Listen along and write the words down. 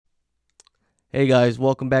Hey guys,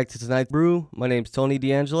 welcome back to tonight's brew. My name's Tony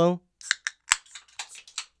D'Angelo.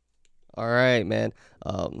 All right, man.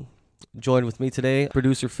 Joined with me today,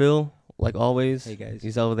 producer Phil, like always. Hey guys.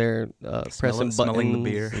 He's over there pressing buttons, smelling the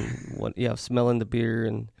beer. Smelling the beer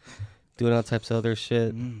and doing all types of other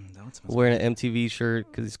shit. That smells Wearing an MTV shirt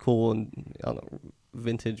because he's cool and I don't know,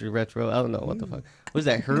 vintage or retro. I don't know what the fuck. What is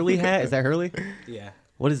that? Hurley hat? Is that Hurley? Yeah,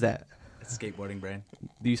 What is that? it's a skateboarding brand.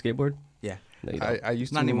 Do you skateboard? Yeah, No, you don't. I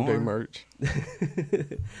used Not to move their anymore.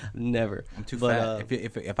 Never. Never. I'm too But, fat.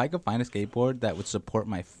 If I could find a skateboard that would support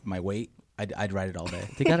my weight, I'd ride it all day.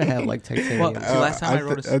 They gotta have like titanium. Well, last time I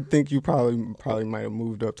rode a I think you probably might have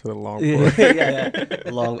moved up to the longboard. yeah.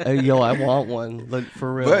 Long. Yo, I want one. Like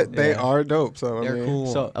for real. But they Yeah. are dope. So They're I mean, cool.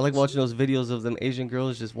 so- I like watching those videos of them Asian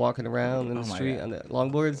girls just walking around in the Oh my street God. on the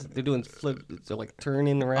longboards. They're doing flip. They're like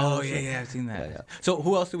turning around. Oh and yeah, shit. yeah, I've seen that. Yeah. So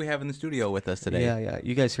who else do we have in the studio with us today? Yeah.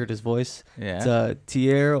 You guys heard his voice. Yeah. It's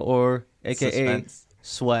Tiere or AKA Suspense.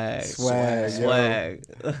 Swag. Swag, Swag.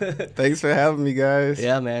 thanks for having me, guys.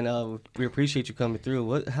 Yeah, man. We appreciate you coming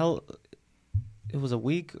through. How? It was a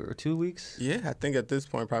week or 2 weeks. Yeah, I think at this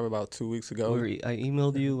point, probably about 2 weeks ago. I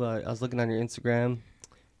emailed you. I was looking on your Instagram,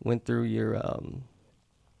 went through your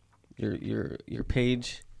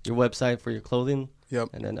page, your website for your clothing, Yep,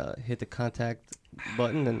 and then hit the contact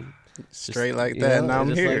button and straight like you that, know, and I'm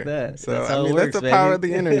just here. like that. So That's I how it mean, works, that's the power of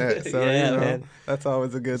baby. the internet. So Yeah, you know, man. that's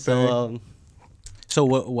always a good thing. So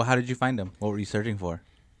So how did you find them? What were you searching for?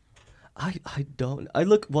 I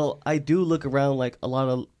do look around like a lot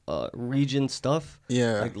of region stuff.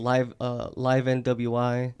 Yeah. Like live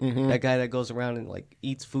NWI. Mhm. That guy that goes around and like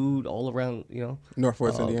eats food all around,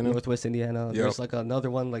 Northwest Indiana. Northwest Indiana. Yep. There's like another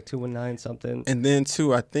one like 219 something. And then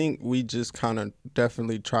too, I think we just kind of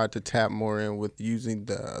definitely tried to tap more in with using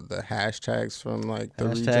the hashtags from like the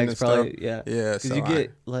region and Hashtags stuff. probably, yeah. Yeah, Because so you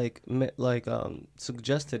get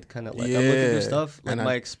suggested kind of like I'm looking Yeah, through stuff like and I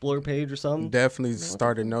my explore page or something. definitely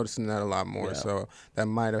started noticing that a lot more. Yeah. So that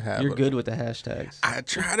might have had. You're good with the hashtags. I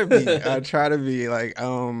try to be. I try to be like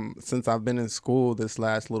since I've been in school this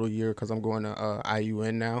last little year because I'm going to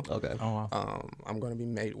IUN now. Okay. Oh wow. I'm going to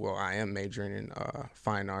be I am majoring in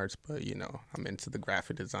fine arts, but I'm into the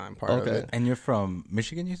graphic design part of Okay. it. And you're from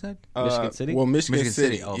Michigan, you said? Michigan City? Well, Michigan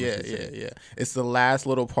City. City. Oh, yeah, Michigan City. yeah. It's the last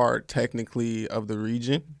little part technically of the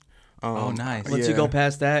region. Oh, nice. Once you go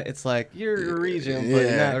past that, it's like you're a region, but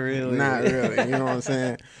not really. Not really. You know what I'm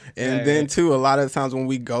saying? And Yeah, then yeah. too, a lot of times when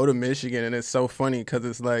we go to Michigan, and it's so funny because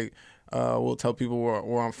it's like we'll tell people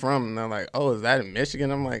where I'm from, and they're like, "Oh, is that in Michigan?"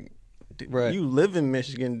 I'm like, Right. "You live in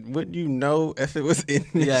Michigan? Would you know if it was in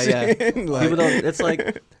Yeah, yeah. Michigan?" Like, People don't. It's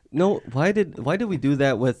like no. Why did we do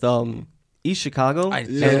that with East Chicago? I and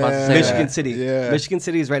was about to say Michigan that. City. Yeah. Michigan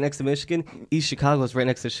City is right next to Michigan. East Chicago is right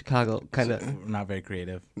next to Chicago. Kind of. Not very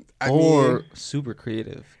creative. Or super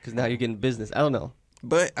creative because now you're getting business. I don't know,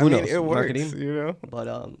 but I who mean, knows? it works. Marketing? You know, but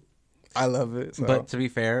I love it. So. But to be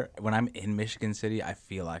fair, when I'm in Michigan City, I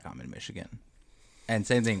feel like I'm in Michigan. And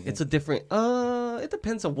same thing. it's a different. It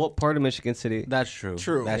depends on what part of Michigan City. That's true.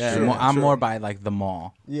 True. That's Yeah, true. yeah, I'm true. more by like the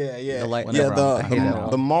mall. Yeah, The light- yeah. whenever I'm hanging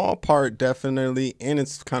out. The mall part definitely, and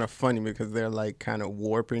it's kind of funny because they're like kind of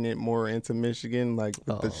warping it more into Michigan, like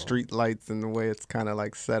with the street lights and the way it's kind of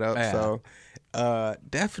like set up. Yeah. So,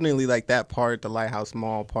 definitely like that part, the Lighthouse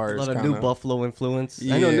Mall part. A lot is of kinda, New Buffalo influence.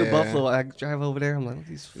 I know New Yeah. Buffalo. I drive over there. I'm like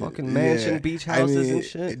these fucking mansion Yeah. beach I houses mean, and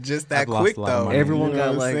shit. Just that I've lost quick a lot of though. money. Everyone You know got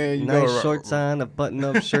what I'm like saying? You nice go shorts on, a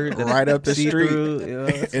button-up shirt that's right up the street, see-through, you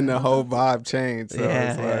know? and the whole vibe changed. So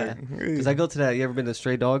Yeah, it's like, Because I go to that. You ever been to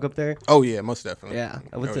Stray Dog up there? oh yeah, most definitely. Yeah,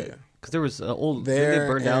 I went Oh, to. yeah. Because there was old. Didn't There they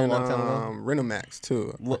burned down a and, long time ago. Renomax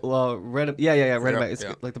too. Well, yeah, Renomax. Yep, It's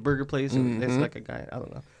yep. like the burger place. Or There's Mhm. like a guy. I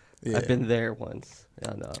don't know. Yeah. I've been there once.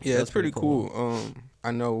 Yeah, no, Yeah, that's it's pretty cool.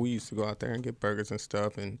 I know we used to go out there and get burgers and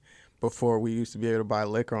stuff, and before we used to be able to buy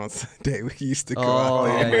liquor on Sunday, we used to go Oh,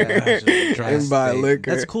 out there yeah, yeah. and buy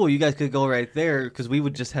liquor. That's cool. You guys could go right there because we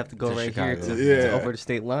would just have to go To right Chicago. here to Yeah. over the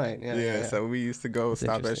state line. Yeah, Yeah, so we used to go That's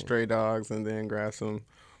stop at interesting. Stray Dogs and then grab some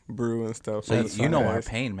brew and stuff. So That's you know our nice.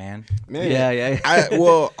 pain, man. Man, Yeah.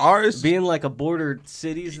 ours Being like a bordered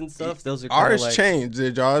cities and stuff, those are kinda ours like, changed.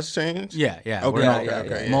 Did y'all's change? Yeah. Okay, We're okay, not-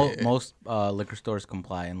 okay. yeah. Yeah. Most liquor stores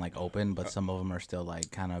comply and like open, but some of them are still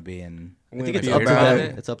like kind of being. I think it's Wimpy up to about them.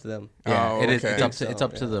 it. It's up to them. Yeah, Oh, it is. okay. It's up to So, it's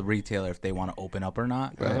up to the retailer if they want to open up or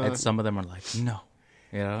not. Uh-huh. And some of them are like, no.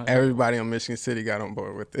 You know, Everybody in Michigan City got on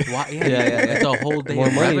board with it. why, yeah, it's a whole day More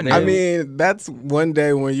of money, revenue. I baby. mean, that's one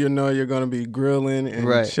day when you know you're gonna be grilling and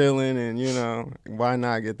Right. chilling, and why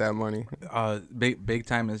not get that money? Big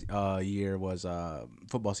time this year was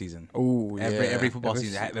football season. Ooh, yeah. Every football Every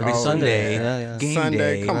season, s- every oh, Sunday, yeah. game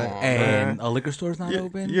Sunday, day, come on, and man. a liquor store's not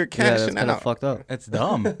open. You're Yeah, that's cashing kind of out. fucked up. It's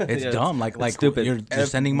dumb. It's Yeah, dumb. it's Like stupid. You're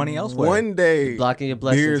sending money elsewhere. One day, Blocking your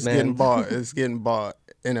blessings, beer's man. getting bought. It's getting bought.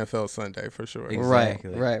 NFL Sunday for sure.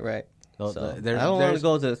 Exactly. Right. So So, there's- I don't want to there's-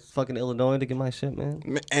 go to fucking Illinois to get my shit,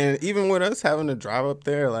 man. And even with us having to drive up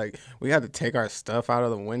there, like we had to take our stuff out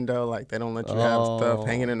of the window. Like they don't let you have stuff Oh.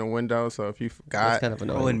 hanging in the window. So if you That's forgot, kind of Oh, in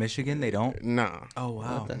annoying. Michigan they don't. nah. Oh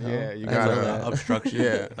wow. What the hell? Yeah, you I didn't know gotta- that. Obstruction.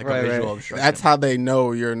 Yeah. like Right, a visual right. obstruction. That's how they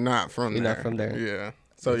know you're not from You're there. not from there. Yeah.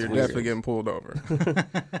 So you're weird. definitely getting pulled over.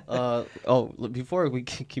 Before we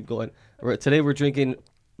keep going, today we're drinking.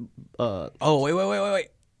 Oh wait.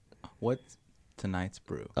 What's tonight's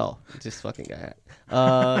brew? Oh, just fucking got hat.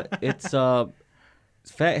 It's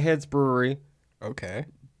Fatheads Brewery Okay.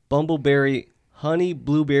 Bumbleberry Honey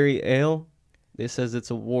Blueberry Ale. It says it's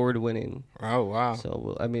award winning. Oh wow.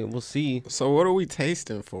 So we'll see. So what are we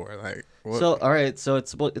tasting for? Like, what? So all right, so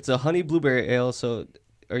it's a honey blueberry ale. So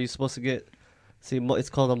are you supposed to get? See, it's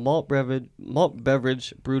called a malt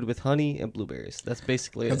beverage brewed with honey and blueberries. That's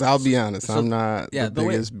basically it. Because I'll be honest, so- I'm not yeah, the the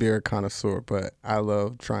way- biggest beer connoisseur, but I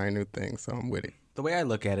love trying new things, so I'm with it. The way I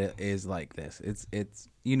look at it is like this. It's it's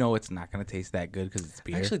not gonna taste that good because it's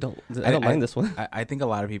beer. I actually don't. I don't mind this one. I think a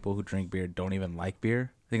lot of people who drink beer don't even like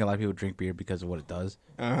beer. I think a lot of people drink beer because of what it does.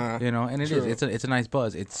 Uh-huh. And True. it's a nice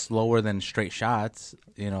buzz. It's slower than straight shots.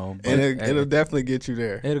 But And it'll definitely get you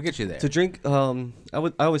there. it'll get you there. To drink, I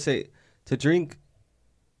would say to drink,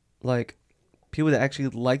 like people that actually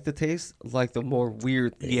like the taste, like the more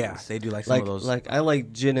weird things. Yeah, they do like some of those. Like I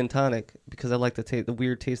like gin and tonic because I like the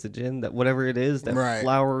weird taste of gin. That whatever it is, that Right.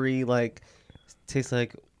 flowery like tastes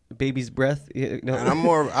like baby's breath. You know? And I'm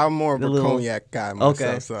more of The a little- connyak guy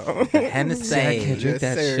myself, so. Hennessy. See, I can't drink Yes,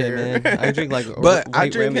 that sir. shit, man. I drink like, But I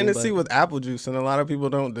white drink Remy, Hennessy but with apple juice, and a lot of people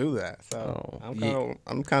don't do that. So Oh.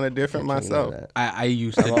 I'm kind of different I can't drink none of myself. that. I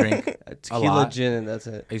used to drink Tequila, lot. gin, and that's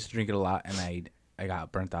it. I used to drink it a lot, and I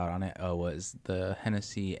got burnt out on it. Was the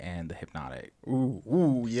Hennessy and the Hypnotic.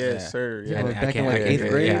 Ooh, yes, Yeah. sir. Yeah, Yeah. like back in, I like, can't 8th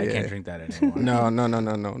drink- grade? Yeah, I Yeah. can't drink that anymore.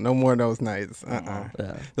 No more of those nights. Yeah.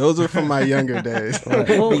 Those are from my younger days. Right.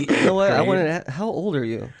 Well, you know what? I Great. wanted to. How old are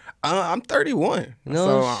you? I'm 31. No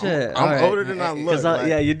so shit. I'm All right. older than I look. like,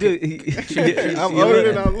 yeah, you do. I'm older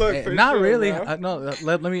than I look. Hey, for not sure, really. bro. No,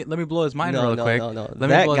 let me blow his mind No, real no, quick. no. Let me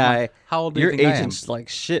That blow his guy, mind. How old do your you think I am? agent's like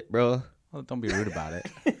shit, bro. Oh, don't be rude about it.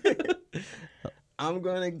 I'm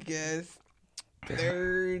gonna guess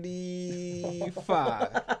 35.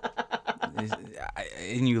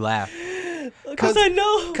 And you laugh. Because I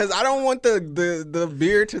know. Cause I don't want the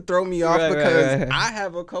beer to throw me off Right, because right. I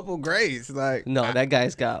have a couple grades. Like No, that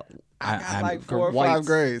guy's got. I got I'm- like for 4 or 5 whites.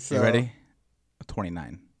 grades. So. You ready?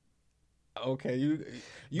 29. Okay, you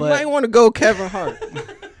But- might want to go Kevin Hart.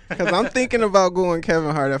 Cause I'm thinking about going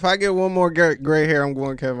Kevin Hart. If I get one more gray hair, I'm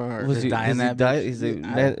going Kevin Hart. Was he dyeing does he that dye? bitch? Is it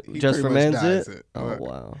Yeah, man, he just pretty for much men's dyes it? it, Oh but-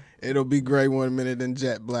 wow! It'll be gray 1 minute and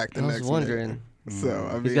jet black the I was next wondering. minute. So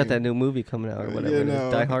I mean, He's got that new movie coming out or whatever. you it is,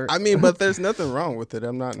 know, Die Hard. I mean, but there's nothing wrong with it.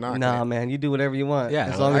 I'm not knocking. Nah, it. man, you do whatever you want. Yeah,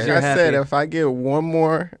 as long as Like you're I happy. said, if I get one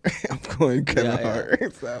more, I'm going Kevin Yeah, yeah.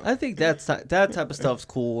 Hart. So. I think that type of stuff's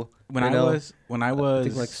cool. When you I know? was I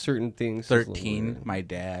think like certain things. is a little 13, weird. my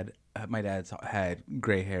dad's had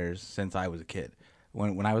gray hairs since I was a kid.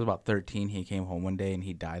 When I was about 13, he came home one day and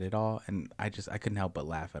he dyed it all, and I couldn't help but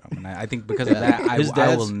laugh at him. And I think because of that, His I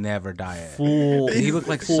dad's will never dye it. Full. He looked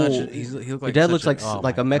like full. such. He looked Your like dad such looks like oh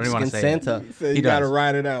like my- a I don't even wanna Mexican say it. Santa. So you He gotta does.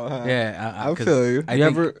 ride it out, huh? Yeah, I 'cause feel you. I You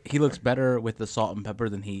think ever- he looks better with the salt and pepper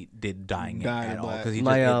than he did dyeing it Dyeing at all black. because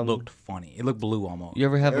My, it looked funny. It looked blue almost. You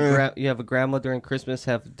ever have you have a grandma during Christmas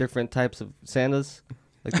have different types of Santas?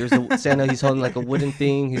 Like there's a Santa, he's holding like a wooden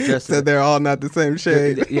thing. He's dressed. So they're all not the same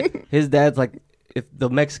shade. Yeah, his dad's like, if the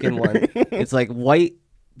Mexican one, it's like white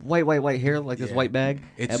hair, like this Yeah. white bag.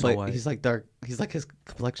 It's and, so but white. he's like dark. He's like his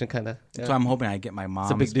complexion kind of. Yeah. So I'm hoping I get my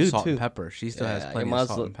mom's big dude, salt too. and pepper. She still has your plenty of mom's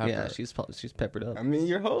salt and pepper. Yeah, she's peppered up. I mean,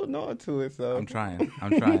 you're holding on to it, so I'm trying.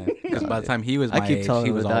 Because by the time he was I my keep age, telling he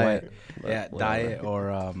him was to all diet, white. but Yeah, whatever. diet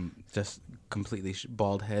or just completely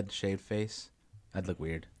bald head, shaved face. That'd look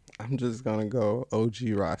weird. I'm just gonna go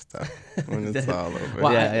OG Rasta when it's all over.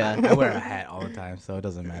 Well, Yeah, I wear a hat all the time, so it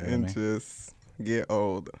doesn't matter to And me. just get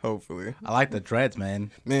old, hopefully. I like the dreads,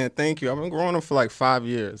 man. Man, thank you. I've been growing them for like 5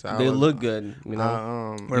 years. They look good, you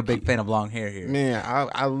know. We're a big fan of long hair here. Man,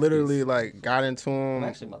 I literally like got into I'm them,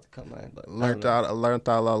 actually about to cut mine, but I learned don't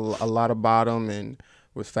know. out a lot about them, and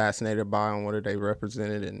was fascinated by and what they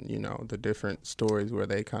represented, and the different stories where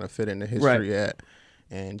they kind of fit in the history at,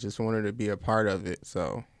 and just wanted to be a part of it.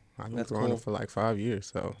 So I've been growing it for like 5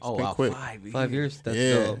 years. So it's been quick. 5 years. That's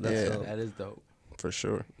dope. That's dope. That is dope. For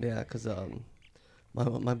sure. Yeah, because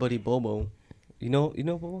my buddy Bobo, you know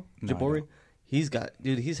Bobo? No, Jabori? He's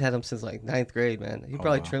had them since like 9th grade, man. He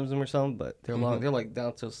probably trims them or something, but they're long. They're like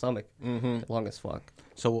down to the stomach. Long as fuck.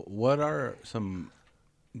 So what are some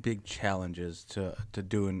big challenges to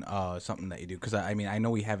doing something that you do? Because I mean, I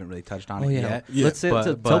know we haven't really touched on it yet. Yeah. Let's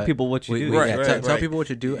tell people what you do. Tell people what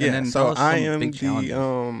you do. Yeah, And then so tell us some I am big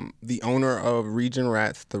challenges. the owner of Region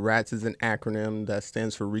Rats. The Rats is an acronym that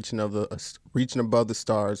stands for Reaching Above the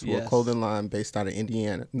Stars. We're a clothing line based out of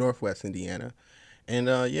Indiana, Northwest Indiana. And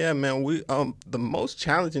yeah, man, we the most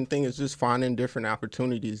challenging thing is just finding different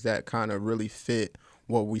opportunities that kind of really fit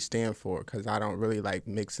what we stand for. Because I don't really like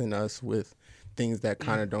mixing us with things that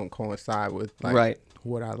kind of don't coincide with like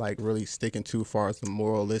what I like really sticking to, as far as the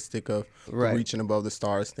moralistic of the reaching above the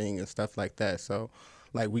stars thing and stuff like that. So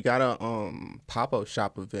like we got a pop-up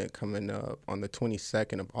shop event coming up on the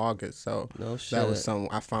 22nd of August. So that was some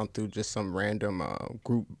I found through just some random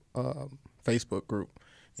group Facebook group.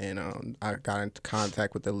 And I got into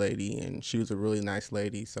contact with the lady, and she was a really nice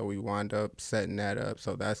lady. So we wound up setting that up.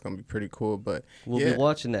 So that's gonna be pretty cool. But we'll be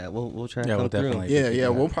watching that. We'll try and come through. Yeah.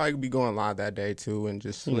 We'll probably be going live that day too, and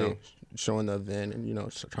just showing the event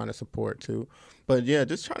and trying to support too. But yeah,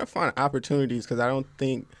 just trying to find opportunities, because I don't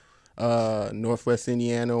think Northwest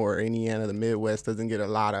Indiana or Indiana, the Midwest, doesn't get a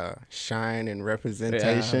lot of shine and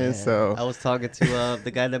representation. So I was talking to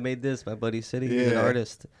the guy that made this, my buddy City. He's an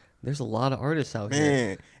artist. There's a lot of artists out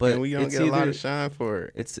here, but we don't get a lot of shine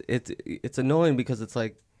for it. It's annoying because it's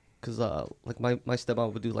like, like my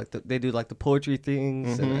stepmom would do they do the poetry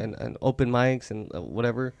things and open mics and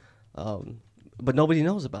whatever, but nobody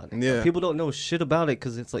knows about it. Yeah, people don't know shit about it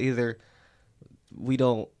because it's like either we're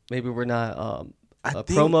not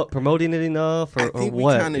promoting it enough, or we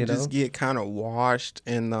what. Kind of just get kind of washed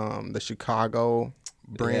in the Chicago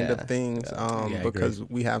brand of things because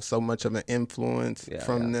we have so much of an influence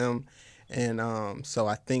from them, and so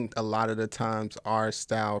I think a lot of the times our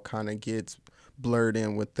style kind of gets blurred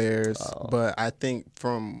in with theirs. But I think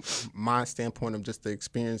from my standpoint of just the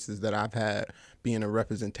experiences that I've had being a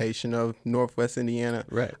representation of Northwest Indiana,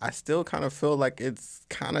 I still kind of feel like it's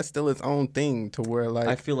kind of still its own thing, to where like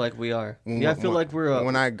I feel like we are. I feel like we're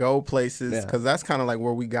when I go places, because that's kind of like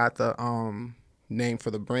where we got the name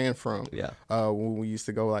for the brand from. When we used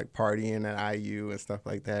to go like partying at IU and stuff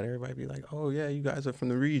like that, everybody be like, "Oh yeah, you guys are from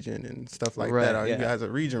the region," and stuff like that. Or you guys are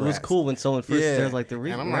Region Rats. It was cool when someone first said like the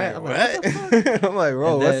region. And I'm like, what? I'm like,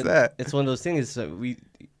 bro, what's that? It's one of those things.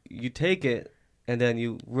 You take it and then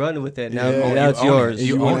you run with it. Now now it's yours.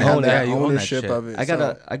 You own that ownership of it. I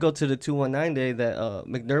go to the 219 day that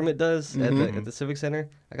McDermott does at the Civic Center.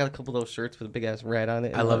 I got a couple of those shirts with a big ass rat on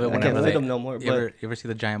it. I love it. I can't fit them no more. You ever see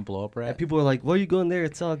the giant blow up rat? And people are like, "Why are you going there?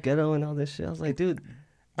 It's all ghetto and all this shit." I was like, "Dude,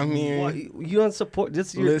 I mean, you don't support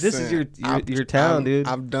this. This is your town, dude."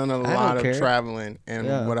 I've done a lot of traveling,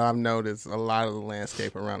 and what I've noticed, a lot of the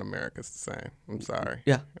landscape around America is the same. I'm sorry.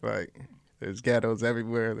 Yeah. Like, there's ghettos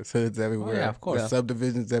everywhere. There's hoods everywhere. Oh, yeah, of course. There's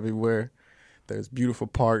subdivisions everywhere. There's beautiful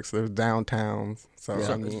parks. There's downtowns. So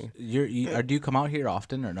I mean, do you come out here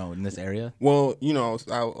often or no in this area? Well,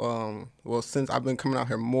 since I've been coming out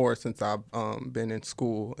here more since I've been in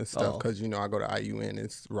school and stuff, because I go to IUN.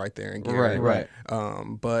 It's right there in Gary. Right.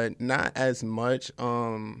 But not as much.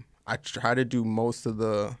 I try to do most of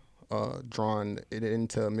the drawing it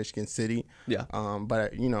into Michigan City. Yeah.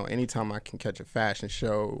 But anytime I can catch a fashion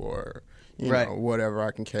show or whatever I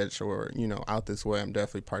can catch, or out this way, I'm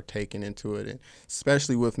definitely partaking into it. And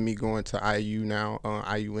especially with me going to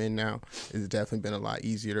IUN now, it's definitely been a lot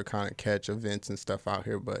easier to kind of catch events and stuff out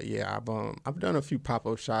here. But yeah, I've done a few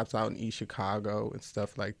pop-up shops out in East Chicago and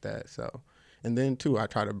stuff like that. So, and then too, I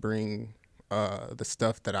try to bring the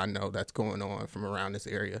stuff that I know that's going on from around this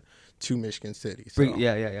area to Michigan City. So,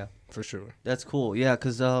 yeah, for sure. That's cool. Yeah,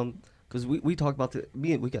 because we talked about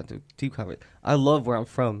we got the deep conversation. I love where I'm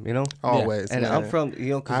from, Always, and man. I'm from,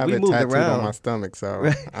 because I have we it moved tattooed around on my stomach,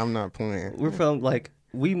 so I'm not playing. We're from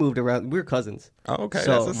we moved around. We're cousins. Oh, okay,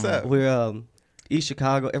 so that's what's up. We're East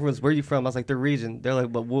Chicago. Everyone's, where you from? I was like, the region. They're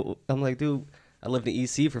like, but I'm like, dude, I lived in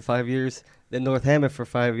EC for 5 years, then North Hammond for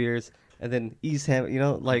 5 years, and then East Hammond.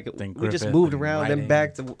 We just moved around, then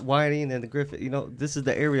back to Whiting and the Griffith. This is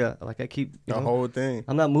the area. Like I keep the whole thing.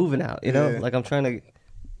 I'm not moving out. Like I'm trying to.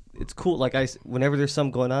 It's cool. Like whenever there's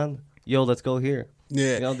something going on, let's go here.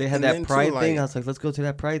 Yeah, you know, they had that pride thing. I was like, let's go to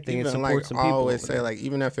that pride thing and support some people. I always say, like,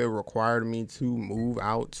 even if it required me to move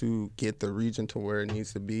out to get the region to where it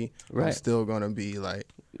needs to be, I'm still gonna be like,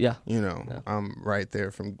 I'm right there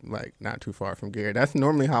from like not too far from Gary. That's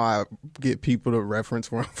normally how I get people to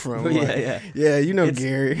reference where I'm from. Like, you know,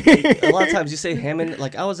 Gary. A lot of times you say Hammond.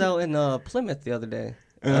 Like I was out in Plymouth the other day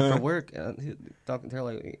for work, talking to her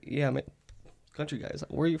like, yeah, man, country guys,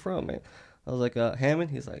 where are you from, man? I was like, Hammond.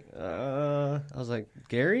 He's like, I was like,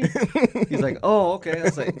 Gary? He's like, oh, okay. I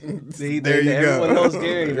was like, there you go. Everyone knows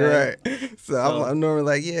Gary, man. Right. So I'm normally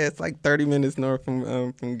like, yeah, it's like 30 minutes north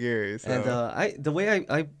from Gary. So. And the way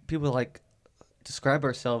I people like describe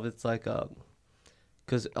ourselves, it's like,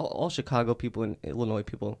 because all Chicago people and Illinois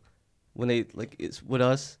people, when they like it's with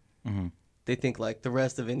us, they think like the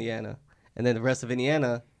rest of Indiana, and then the rest of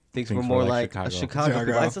Indiana thinks we're more like a Chicago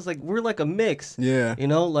people. It's just like we're like a mix. Yeah. You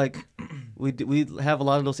know, like we have a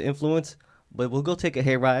lot of those influence, but we'll go take a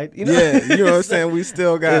hayride. You know? Yeah, you know what I'm saying? We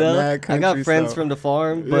still got mad country. I got friends from the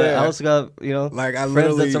farm, but I also got, you know, like I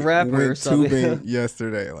friends that's a rapper went or something. tubing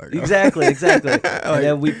yesterday. Like exactly. Like, and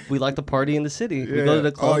then we like to party in the city. Yeah. We go to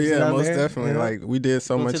the clubs. Oh yeah, down most there, definitely. You know? Like we did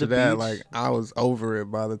so much of that. Beach. Like I was over it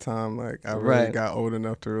by the time like I really got old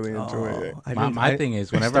enough to really enjoy it. My thing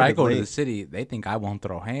is, whenever I go to the city, they think I won't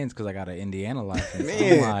throw hands because I got an Indiana license.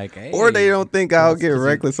 Man. I'm like, hey, or they don't think I'll get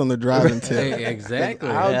reckless on the driving tip. Exactly.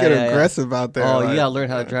 I'll get aggressive out there. Oh, like, you gotta learn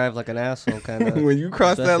how to drive like an asshole, kind of. When you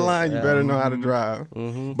cross that line, you better know how to drive.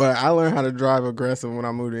 But I learned how to drive aggressive when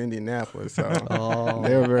I moved to Indianapolis, so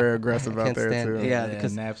they were very aggressive out there too. Yeah,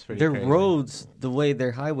 because their roads, the way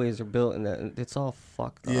their highways are built, and it's all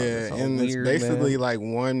fucked up. Yeah, and weird, it's basically like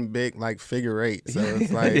one big like figure eight. So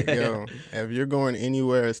it's like, yo, if you're going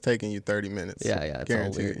anywhere, it's taking you 30 minutes. Yeah, it's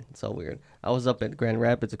guaranteed. All weird. It's all weird. I was up at Grand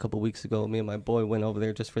Rapids a couple weeks ago. Me and my boy went over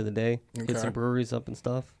there just for the day, hit some breweries up and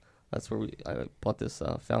stuff. That's where I bought this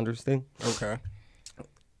Founders thing. Okay.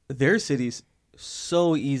 Their city's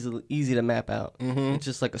so easy to map out. It's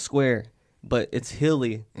just like a square, but it's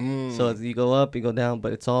hilly. So as you go up, you go down,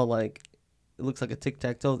 but it's all like, it looks like a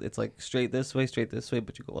tic-tac-toe. It's like straight this way,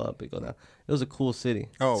 but you go up, you go down. It was a cool city.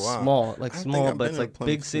 Oh, wow. Small, but it's like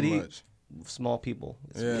big city, small people.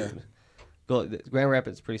 It's weird. Grand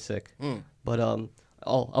Rapids is pretty sick. But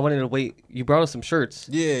I wanted to wait. You brought us some shirts.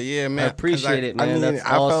 Yeah, man. I appreciate it, man. I mean, that's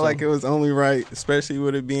I awesome. felt like it was only right, especially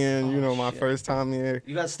with it being, you know, my first time here.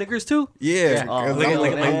 You got stickers too? Yeah.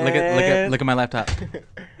 Look at my laptop.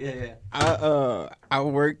 Yeah. I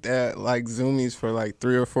worked at like Zoomies for like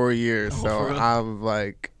 3 or 4 years, so I've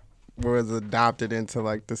like was adopted into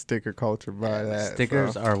like the sticker culture by that.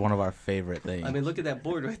 Stickers are one of our favorite things. I mean, look at that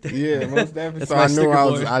board right there. Yeah, most definitely. So I knew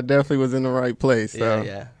I definitely was in the right place. So.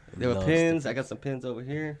 Yeah. There were pins. I got some pins over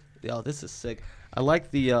here. Yo, this is sick. I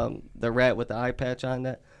like the rat with the eye patch on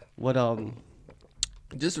that. What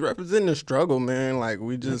just representing the struggle, man. Like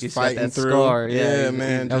we just fighting through. Scar. Yeah,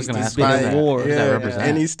 man. I was gonna ask that. War. Yeah,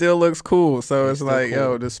 and he still looks cool. So it's like,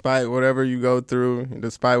 yo, despite whatever you go through,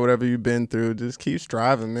 despite whatever you've been through, just keep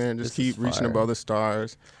striving, man. Just keep reaching above the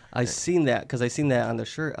stars. I seen that on the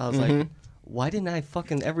shirt. I was like, why didn't I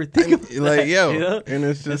fucking ever think of that? Like, yo, you know? and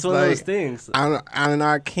it's just one like, of those things.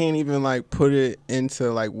 I can't even like put it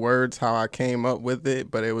into like words how I came up with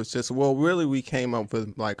it, but it was just, really we came up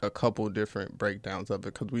with like a couple different breakdowns of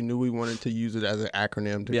it because we knew we wanted to use it as an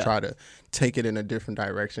acronym to try to take it in a different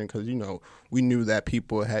direction because, you know, we knew that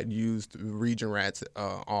people had used Region Rats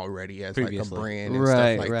already as like a brand and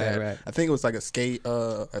stuff like that. Right. I think it was like a skate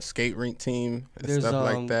rink team and stuff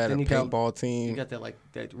like that, a paintball team. You got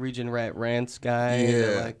that Region Rat Rants guy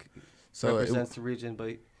that represents the region,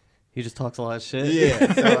 but he just talks a lot of shit.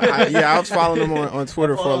 Yeah, so I was following him on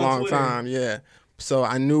Twitter for a long time. Yeah. So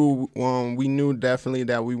I knew, we knew definitely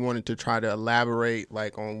that we wanted to try to elaborate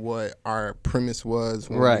like on what our premise was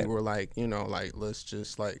when we were like, you know, like let's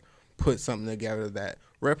just like put something together that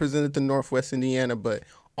represented the Northwest Indiana, but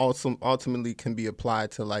also ultimately can be applied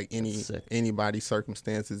to like anybody's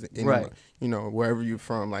circumstances, you know, wherever you're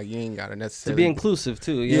from. Like you ain't gotta necessarily to be inclusive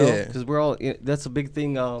too, you know, because we're all. That's a big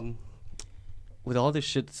thing. With all this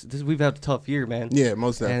shit, we've had a tough year, man. Yeah,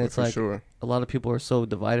 most definitely, and it's for like, sure. A lot of people are so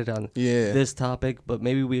divided on this topic, but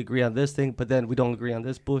maybe we agree on this thing, but then we don't agree on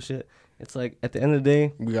this bullshit. It's like at the end of the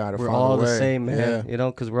day, we're all the same, man. Yeah. You know,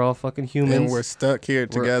 because we're all fucking humans, and we're stuck here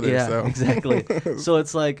together. Yeah, so. Exactly. So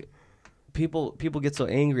it's like people get so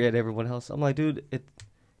angry at everyone else. I'm like, dude,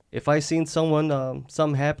 if I seen someone,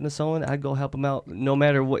 something happen to someone, I'd go help him out, no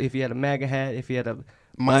matter what. If he had a MAGA hat, if he had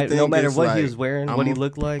no matter what he was wearing, what he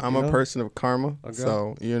looked like. I'm a person of karma,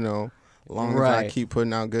 so you know, As long as I keep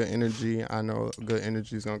putting out good energy, I know good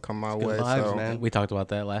energy is gonna come my way. Vibes, so man. We talked about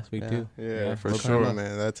that last week too. Yeah, for sure,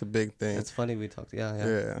 man. That's a big thing. It's funny we talked.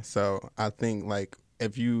 Yeah. So I think like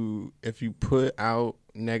if you put out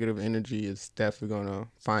negative energy, it's definitely gonna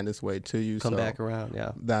find its way to you. Come back around.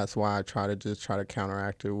 Yeah. That's why I try to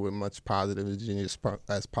counteract it with much positive energy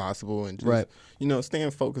as possible, and just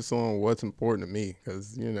staying focused on what's important to me.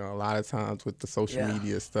 Because a lot of times with the social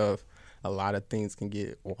media stuff, a lot of things can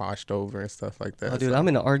get washed over and stuff like that. Oh, dude, I'm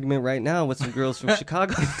in an argument right now with some girls from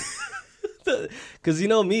Chicago. Because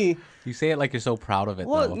me. You say it like you're so proud of it.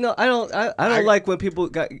 Well, though. no, I don't. I don't like when people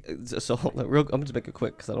got. So I'm just make it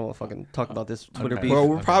quick because I don't want to fucking talk about this Twitter beef. Well,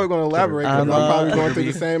 we're probably going to elaborate because I'm probably going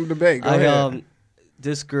through the same debate. Go ahead.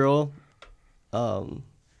 This girl,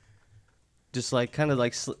 just like kind of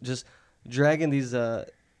like just dragging these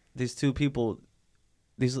two people,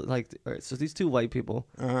 these two white people.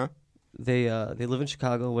 They live in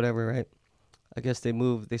Chicago, whatever, right? I guess they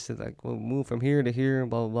moved. They said like, we'll move from here to here,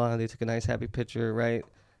 blah blah blah. They took a nice happy picture, right?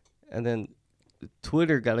 And then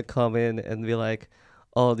Twitter got to come in and be like,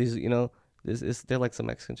 oh, these, they're like some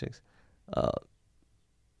Mexican chicks,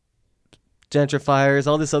 gentrifiers,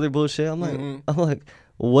 all this other bullshit. I'm like,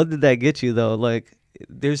 what did that get you though? Like,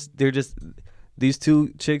 they're just these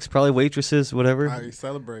two chicks, probably waitresses, whatever. How you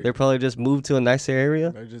celebrate? They're probably just moved to a nicer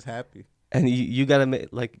area. They're just happy. And you gotta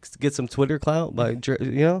get some Twitter clout by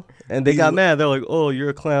and they got mad. They're like, "Oh, you're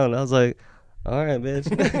a clown." I was like, "All right, bitch."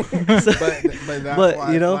 but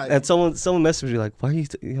and someone messaged me like, "Why are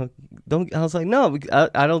you don't?" I was like, "No,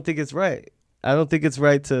 I don't think it's right. I don't think it's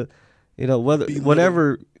right to,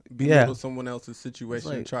 whatever." Belittle someone else's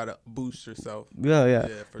situation and try to boost yourself. Yeah.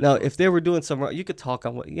 Now, if they were doing something wrong, you could talk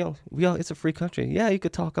on what it's a free country. Yeah, you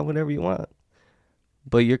could talk on whatever you want.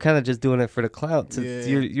 But you're kind of just doing it for the clout.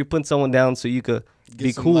 You're putting someone down so you could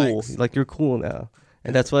be cool. Likes. Like, you're cool now.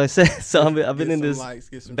 And that's what I said. So I've been in this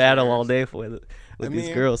battle all day with these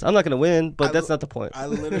girls. I'm not going to win, but that's not the point. I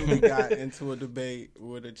literally got into a debate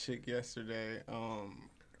with a chick yesterday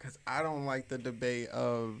because I don't like the debate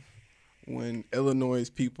of when Illinois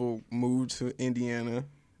people move to Indiana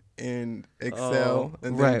and excel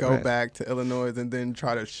and then go back to Illinois and then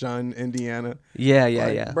try to shun Indiana.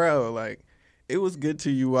 Yeah. Bro, like, it was good to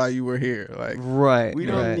you while you were here. Like, we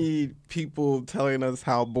don't need people telling us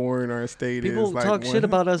how boring our state is. People talk shit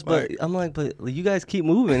about us, but I'm like, but you guys keep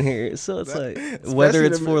moving here. So it's like, whether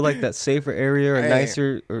it's for like that safer area or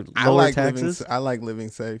nicer or lower taxes. I like living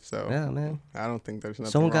safe. So yeah, man. I don't think there's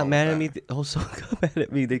nothing. Someone got mad at me. Someone got mad at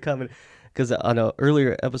me. They commented because on an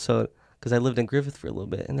earlier episode, because I lived in Griffith for a little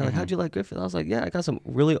bit, and they're like, "How'd you like Griffith?" I was like, "Yeah, I got some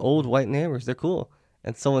really old white neighbors. They're cool."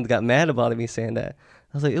 And someone got mad about me saying that.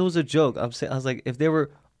 I was like, it was a joke. I was like, if they were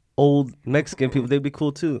old Mexican people, they'd be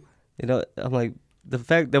cool too. I'm like, the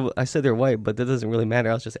fact that I said they're white, but that doesn't really matter.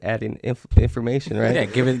 I was just adding information, right? Yeah,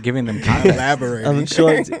 giving them context.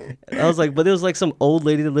 Elaborating. I was like, but there was like some old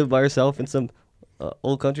lady that lived by herself in some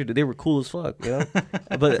old country. They were cool as fuck,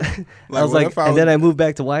 But I was like, and then I moved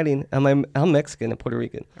back to Whiting. I'm Mexican and Puerto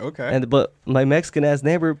Rican. Okay. But my Mexican ass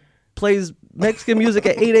neighbor plays Mexican music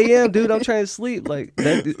at 8 a.m., dude. I'm trying to sleep. Like,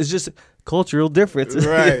 that is just cultural differences.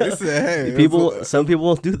 Right. Some people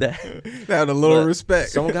won't do that. They had a little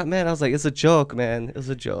respect. Someone got mad. I was like, it's a joke, man. It was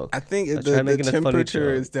a joke. I think the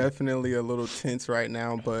temperature is definitely a little tense right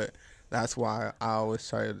now, but that's why I always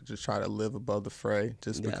try to live above the fray,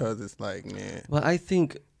 just because it's like, man. Well, I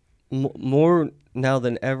think more now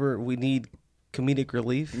than ever, we need comedic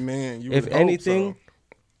relief. Man, if anything.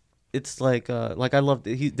 It's like I love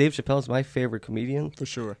Dave Chappelle's my favorite comedian for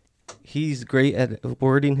sure. He's great at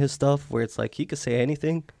wording his stuff where it's like he could say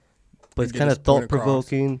anything, but it's kind of thought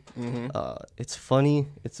provoking. It's funny,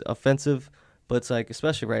 it's offensive, but it's like,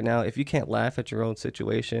 especially right now, if you can't laugh at your own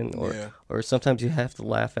situation, or sometimes you have to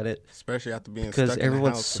laugh at it, especially after being because stuck everyone's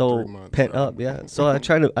in the house so for 3 months, pent up. Yeah, so I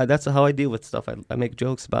try to. That's how I deal with stuff. I make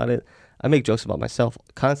jokes about it. I make jokes about myself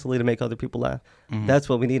constantly to make other people laugh. That's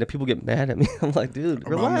what we need. And people get mad at me. I'm like, dude,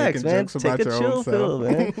 relax, man. Take a chill pill,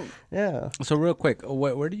 man. Yeah. So real quick,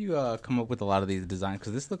 where do you come up with a lot of these designs?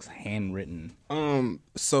 Because this looks handwritten.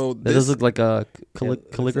 So this does look like a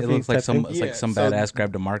calligraphy. It looks like some badass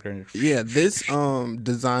grabbed a marker. And this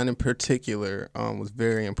design in particular was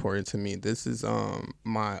very important to me. This is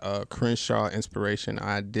my Crenshaw inspiration.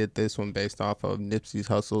 I did this one based off of Nipsey's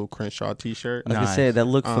Hussle Crenshaw T-shirt. I was gonna say that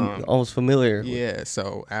looked almost familiar. Yeah.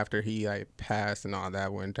 So after he passed and all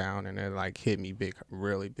that went down, and it hit me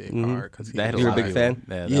really big hard because you're a big fan.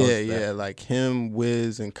 Yeah. Like him,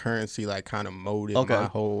 Wiz, and Currency kind of molded my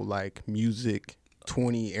whole music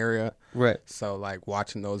 20 area. Right. So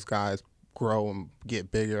watching those guys grow and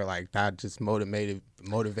get bigger, that just motivated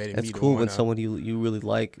me. That's cool when someone you really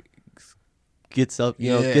like gets up,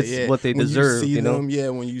 gets what they deserve.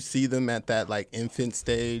 When you see them at that like infant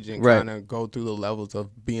stage and kind of go through the levels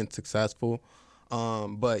of being successful.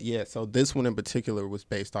 But yeah, so this one in particular was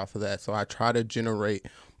based off of that. So I try to generate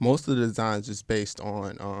most of the designs just based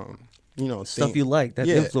on stuff you like that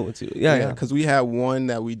influence you. Yeah. Because we had one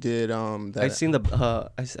that we did. That I seen the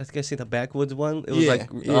I think I seen the backwoods one. It was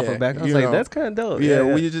off of back. I was like, that's kind of dope. Yeah,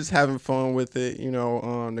 we were just having fun with it.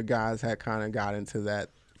 The guys had kind of got into that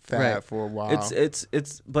fad for a while.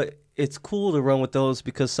 But it's cool to run with those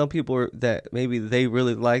because some people that maybe they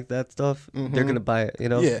really like that stuff, they're gonna buy it.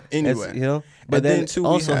 Yeah. Anyway, but then too,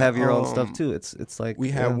 also have your own stuff too. It's like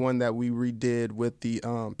we had one that we redid with the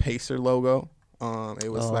Pacer logo. It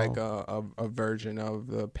was like a version of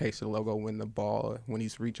the Pacer logo when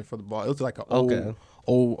he's reaching for the ball. It was like an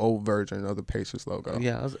old version of the Pacers logo.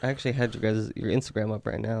 Yeah, I actually had your Instagram up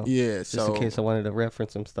right now. Yeah, just in case I wanted to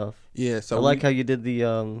reference some stuff. Yeah, so I like how you did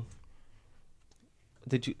the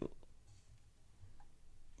Did what?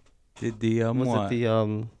 It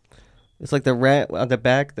the It's like the rat on the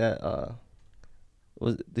back that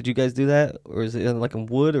Did you guys do that, or is it like in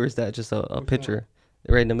wood, or is that just a picture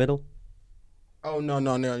right in the middle? Oh no!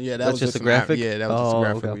 Yeah, that's just a graphic. That was just a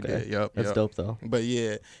graphic we did. Yep, that's dope though. But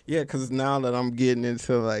yeah, because now that I'm getting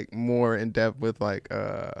into like more in depth with like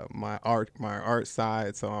my art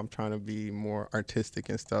side, so I'm trying to be more artistic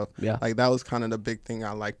and stuff. Yeah, like that was kind of the big thing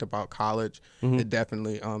I liked about college. It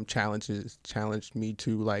definitely challenged me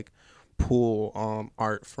to like pull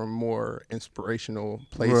art from more inspirational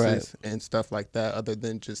places and stuff like that, other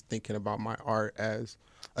than just thinking about my art as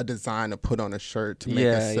a design to put on a shirt to make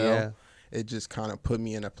it sell. Yeah. It just kind of put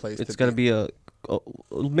me in a place. It's gonna be a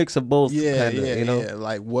mix of both. Yeah,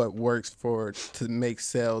 like what works to make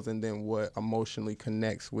sales, and then what emotionally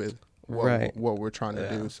connects with what we're trying to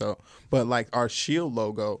do. So, but like our shield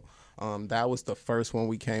logo, that was the first one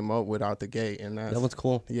we came up with out the gate, and that was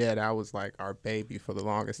cool. Yeah, that was like our baby for the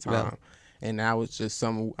longest time, and that was just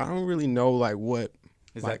some. I don't really know like what.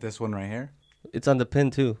 Is that this one right here? It's on the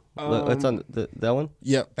pin too. It's on that one.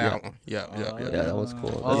 Yep, that one. Yeah, that was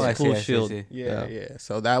cool. Oh, that's a cool see, shield. Yeah.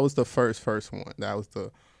 So that was the first one. That was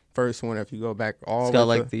the first one. If you go back, it's got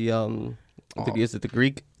like the is it the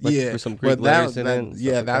Greek? Like, yeah, some Greek letters in it.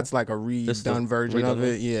 Yeah, that's like a redone version of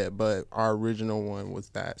it. Yeah, but our original one was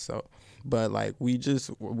that. So, but like we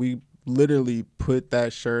literally put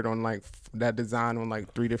that shirt on like that design on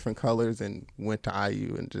like 3 different colors and went to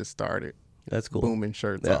IU and just started. That's cool. Booming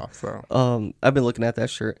shirts off. So I've been looking at that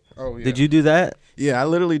shirt. Oh yeah. Did you do that? Yeah, I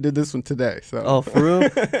literally did this one today. So. Oh, for real?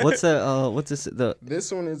 What's that? What's this?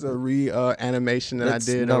 This one is a animation that I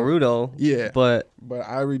did. Naruto. Yeah. But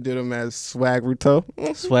I redid them as Swagruto.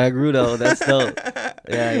 Swagruto. That's dope.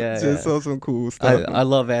 Yeah. Just some cool stuff. I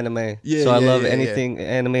love anime. Yeah. So I love anything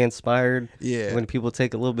anime inspired. Yeah. When people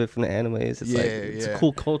take a little bit from the animes, it's a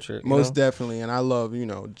cool culture. Most definitely, and I love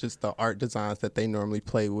just the art designs that they normally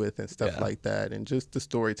play with and stuff like that, and just the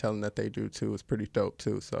storytelling that they do too is pretty dope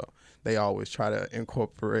too. So they always try to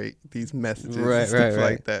incorporate these messages and stuff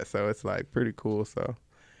like that. So it's like pretty cool. So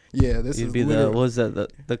yeah, this You'd be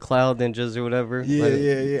the Cloud Ninjas or whatever.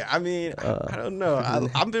 Yeah. I mean, I don't know.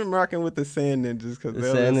 I've been rocking with the Sand Ninjas because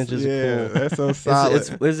the Sand Ninjas are cool. They're so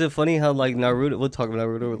solid. Is it funny how like Naruto? We'll talk about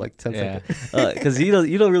Naruto with like 10 seconds. Because you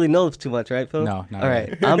don't really know too much, right, Phil? No. Not all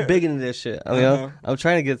right. I'm big into this shit. I mean, I'm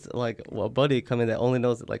trying to get like a buddy come in that only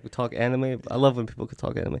knows that like we talk anime. I love when people can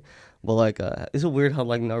talk anime. But like, is it weird how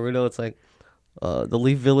like Naruto? It's like the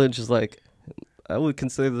Leaf Village is like I would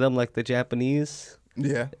consider them like the Japanese.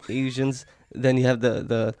 Yeah, Asians. Then you have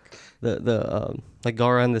the like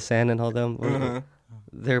Gaara and the Sand and all them.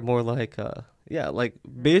 They're more like like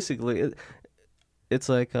basically it's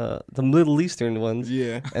like the Middle Eastern ones.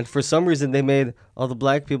 Yeah. And for some reason they made all the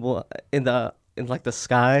black people in like the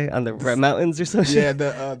sky on the mountains or something. Yeah,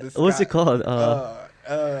 the sky. What's it called? I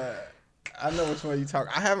know which one you talk.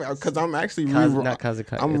 I haven't because I'm actually not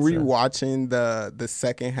Kazakai. I'm rewatching the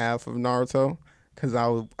second half of Naruto. Because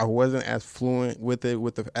I wasn't as fluent with it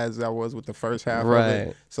as I was with the first half of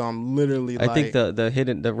it. So I'm literally I think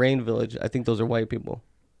the Rain Village, I think those are white people.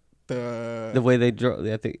 The way they draw,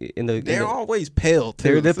 I think they're always pale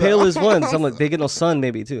too. They're pale as one. They get no sun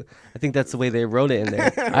maybe too. I think that's the way they wrote it in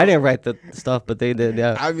there. I didn't write the stuff, but they did.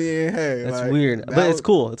 Yeah. I mean, hey, that's weird, but it's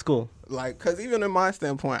cool. It's cool. Like, because even in my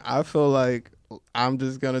standpoint, I feel like I'm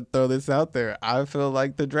just gonna throw this out there. I feel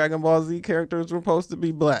like the Dragon Ball Z characters were supposed to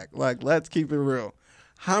be black. Like, let's keep it real.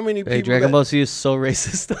 How many people? Dragon Ball Z is so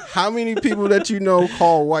racist. How many people that you know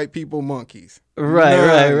call white people monkeys?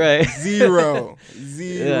 Right. Zero.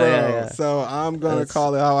 Yeah. So I'm gonna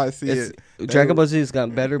call it how I see it. Dragon Ball Z has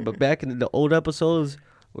gotten better, but back in the old episodes,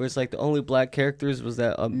 where it's like the only black characters was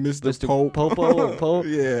that Mr. Popo or Pope,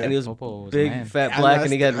 yeah, and he was Popo was big, man. fat black,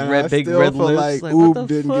 and he got big I red feel lips. like what Oob the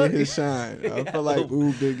didn't fuck? get his shine. I feel like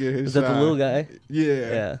Oob didn't get his Is shine. that the little guy?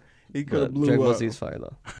 Yeah, he could have blew Dragon Ball up. Z is fire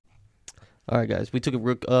though. All right, guys, we took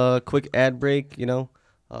a quick ad break.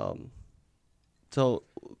 So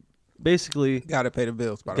basically, Gotta pay the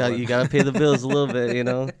bills. By the way, you gotta pay the bills a little bit.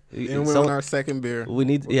 And we're on our second beer.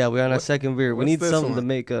 We're on our second beer. We need something to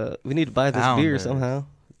make we need to buy this beer Founders. somehow.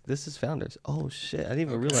 This is Founders. Oh shit, I didn't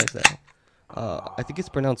even realize that. I think it's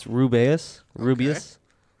pronounced Rubeus. Rubeus.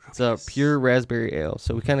 It's a pure raspberry ale.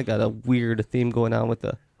 So we kind of got a weird theme going on with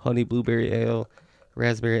the honey blueberry ale,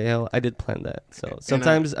 raspberry ale. I did plan that. So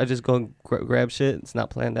sometimes I just go and grab shit. It's not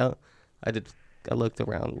planned out. I looked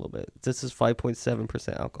around a little bit. This is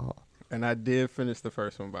 5.7% alcohol. And I did finish the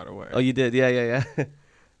first one, by the way. Oh, you did? Yeah.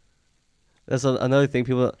 That's another thing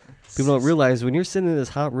people don't realize. When you're sitting in this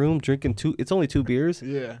hot room drinking it's only 2 beers.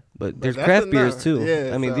 Yeah. But there's craft beers too.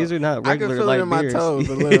 Yeah, I mean, so these are not regular light beers. I can feel it in my toes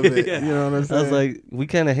a little bit. Yeah. You know what I'm saying? I was like, we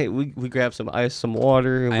kind of hate. We grab some ice, some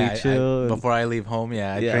water, and we chill. Before I leave home,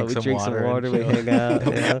 I drink some water. We hang out.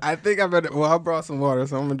 Yeah. I think I better. Well, I brought some water,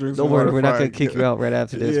 so I'm gonna drink Don't some worry, water. we're not gonna kick you out right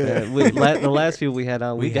after this, man. The last people we had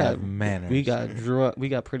on, we got drunk. We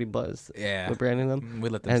got pretty buzzed. Yeah. With Brandon and them. We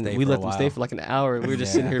let them stay. We let them stay for like an hour. We were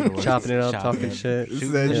just sitting here chopping it up, talking shit.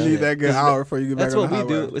 You need that good hour before you get back. That's what we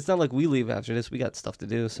do. It's not like we leave after this. We got stuff to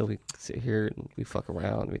do, so we sit here and we fuck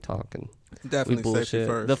around, we talk, and definitely we bullshit.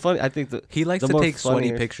 first. The funny, I think he likes to take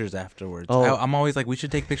sweaty pictures afterwards. Oh. I'm always like, we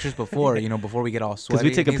should take pictures before, before we get all sweaty.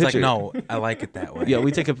 We take a He's picture. Like, no, I like it that way. Yeah,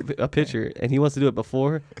 we take a picture, and he wants to do it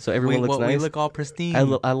before, so everyone looks nice. We look all pristine.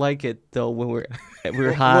 I like it though when we're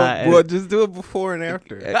high. Well, just do it before and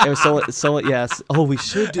after. Yes. Oh, we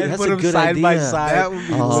should do. And That's put a them good side idea. by side. That would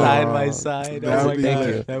be side by side. Thank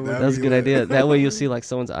you. That's a good idea. That way you'll see like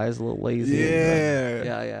someone's eyes a little lazy. Yeah.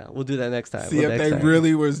 Yeah. We'll do that next time. See if they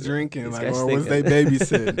really was drinking, or was they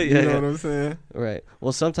babysitting? You know what I'm saying? Right.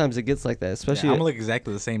 Well, sometimes it gets like that, especially. I'm like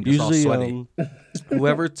exactly the same. Just usually, all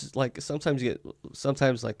sweaty. Sometimes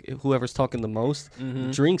whoever's talking the most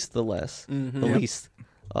drinks the least.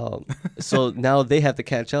 So now they have to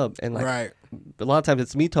catch up, and right. A lot of times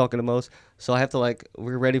it's me talking the most, so I have to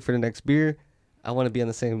we're ready for the next beer. I want to be on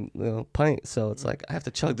the same pint, so it's like I have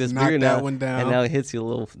to chug this beer now, one down. and now it hits you a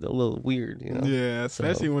little weird, Yeah,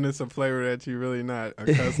 especially when it's a flavor that you're really not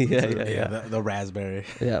accustomed to. Yeah. The raspberry.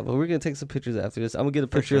 Yeah, but we're gonna take some pictures after this. I'm gonna get a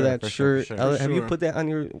picture of that shirt. Have you put that on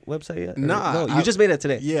your website yet? No, you just made it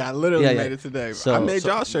today. Yeah, I literally made it today. So, I made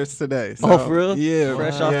y'all shirts today. So, oh, for real? Yeah,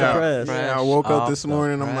 fresh off the press. Yeah, I woke up this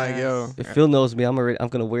morning. I'm like, yo. If Phil knows me, I'm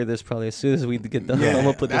gonna wear this probably as soon as we get done. I'm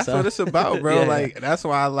gonna put this on. That's what it's about, bro. That's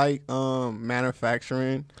why I like manufacturing.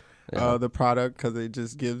 The product, because it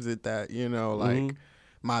just gives it that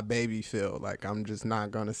my baby feel. Like I'm just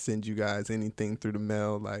not gonna send you guys anything through the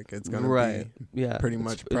mail. Like it's gonna be pretty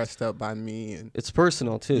much pressed up by me, and it's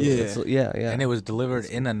personal too. Yeah. And it was delivered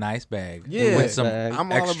in a nice bag. Yeah, with some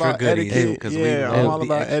I'm all extra about goodies. etiquette. I'm all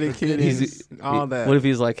about etiquette and all that. What if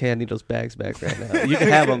he's like, "Hey, I need those bags back right now." You can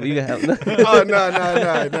have them. You can have them. Oh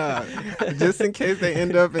no! Just in case they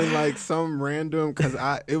end up in some random. Because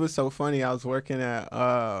it was so funny. I was working at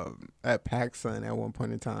PacSun at one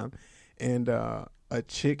point in time, and a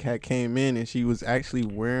chick had came in and she was actually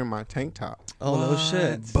wearing my tank top. Oh, no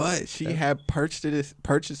shit. But she had purchased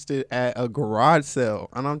it at a garage sale.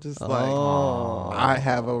 And I'm just I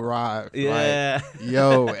have arrived. Yeah.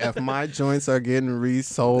 If my joints are getting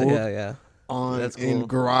resold in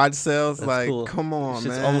garage sales, cool. Come on,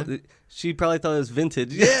 man. She probably thought it was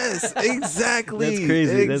vintage. Yes, exactly. That's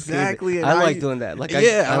crazy. Exactly. That's crazy. I like doing that.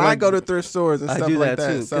 I go to thrift stores and stuff like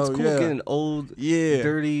that. Too. So, it's cool getting old,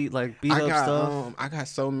 dirty, beat up stuff. I got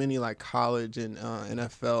so many college and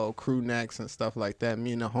NFL crew necks and stuff like that.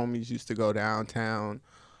 Me and the homies used to go downtown.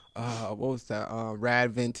 What was that?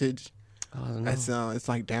 Rad Vintage. It's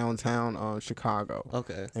like downtown Chicago.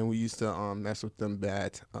 Okay. And we used to mess with them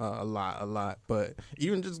bad a lot. But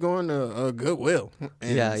even just going to Goodwill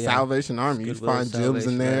and Salvation Army, you find gyms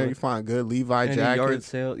in there. You find good Levi jackets. Yard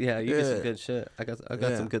sale. Yeah, you get some good shit. I got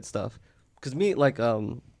some good stuff. Because me,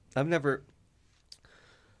 I've never.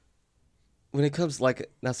 When it comes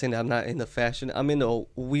not saying that I'm not into fashion, I'm into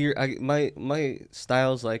weird. My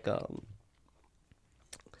style's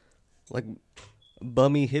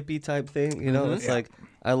bummy hippie type thing, it's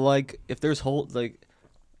I like if there's holes,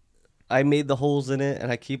 I made the holes in it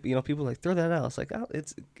and I keep, people throw that out.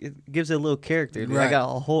 It's it gives it a little character. Right. I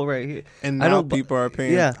got a hole right here. And now people are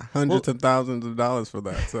paying hundreds of thousands of dollars for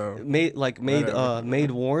that. So made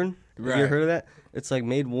worn. Right. You ever heard of that? It's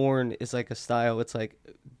made worn is a style. It's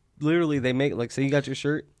literally they make like, say you got your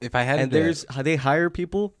shirt. If I had and there's how they hire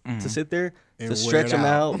people to sit there and to stretch them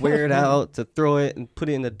out, wear it out, to throw it and put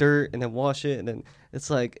it in the dirt and then wash it, and then it's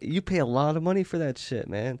like you pay a lot of money for that shit,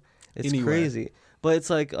 man. It's crazy, but it's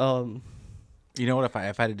like You know what? If I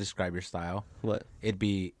had to describe your style, what it'd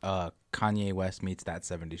be Kanye West meets That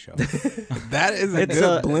 70s Show. That is a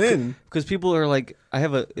good blend. Because people are like,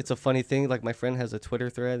 it's a funny thing. Like my friend has a Twitter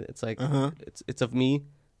thread. It's like it's of me,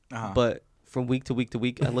 but from week to week to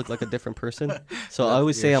week, I look like a different person. So I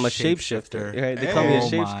always say I'm a shapeshifter. Right? They call me a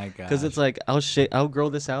shapeshifter because it's like I'll grow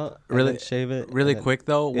this out, really shave it. Really quick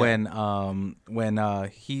though, when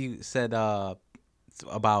he said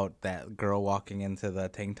about that girl walking into the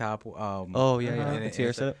tank top.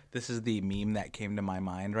 Tiere said it. This is the meme that came to my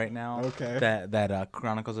mind right now. Okay. That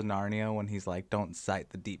Chronicles of Narnia, when he's like, "Don't cite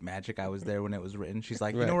the deep magic. I was there when it was written." She's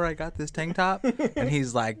like, "You know where I got this tank top?" And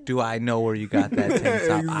he's like, "Do I know where you got that tank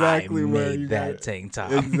top? Exactly I where made you that got it. tank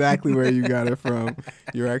top. Exactly where you got it from.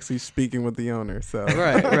 You're actually speaking with the owner. So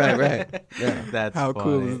Right. Yeah. That's how funny.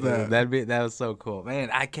 cool is that? That was so cool, man.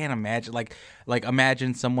 I can't imagine like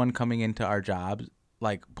imagine someone coming into our jobs,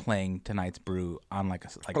 like playing Tonight's Brew on like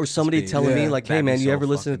or somebody telling me like, "Hey man, you ever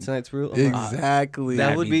listen to Tonight's Brew?" Exactly.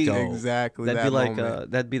 That would be dope. Exactly. That'd be like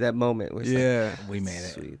that'd be that moment. Where it's we made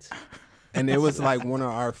it. Sweet. And it was like one of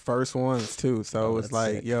our first ones too. So it was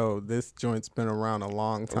like, sick. yo, this joint's been around a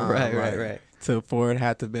long time. Right. For it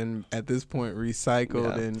had to been at this point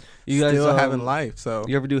recycled and you guys, still having life. So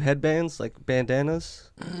you ever do headbands like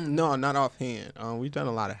bandanas? No, not offhand. We've done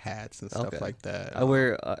a lot of hats and stuff like that. I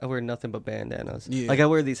wear nothing but bandanas. Yeah. Like I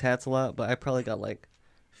wear these hats a lot, but I probably got like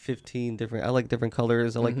 15 different. I like different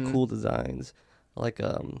colors. I like cool designs. I like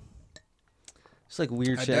just like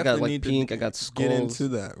weird shit. I got like pink. I got skulls. Get into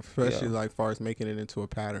that, especially like far as making it into a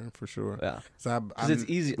pattern for sure. Yeah, because it's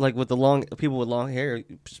easy. Like with people with long hair,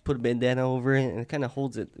 you just put a bandana over it, and it kind of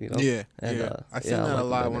holds it. You know. Yeah, and, I seen that a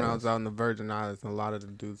lot when I was out in the Virgin Islands, and a lot of the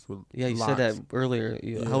dudes with you locks. said that earlier.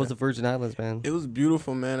 How was the Virgin Islands, man? It was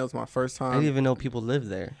beautiful, man. It was my first time. I didn't even know people lived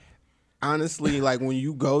there. Honestly, like when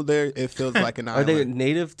you go there, it feels like an island. Are they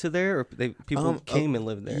native to there, or people came and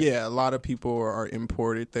lived there? Yeah, a lot of people are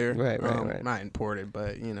imported there. Right. Not imported,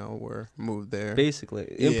 but were moved there. Basically,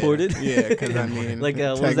 imported. Yeah, because I mean, like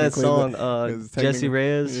what was that song? Jesse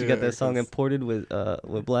Reyes. Yeah, she got that song imported with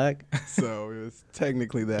Black. So it was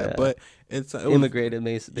technically that, Yeah. but it immigrated,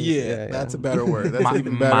 basically. Yeah, that's a better word. That's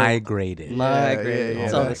even better. Migrated.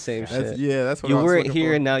 It's all the same shit. Yeah, that's what you I was weren't looking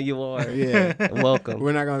here for. and now you are. Yeah, welcome.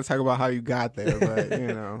 We're not gonna talk about how you got there, but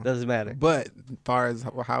doesn't matter. But as far as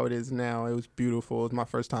how it is now, it was beautiful. It was my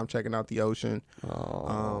first time checking out the ocean.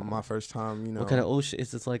 My first time, What kind of ocean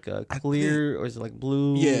is it? Like a clear or is it like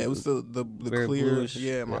blue? Yeah, it was the clear. Bluish.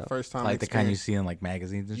 Yeah, my first time. Like the kind you see in like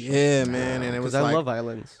magazines and shit. Yeah, man, and it was I like, love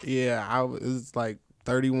islands. Yeah, I was like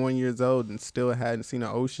 31 years old and still hadn't seen an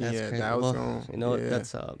ocean That's yet. crazy. That was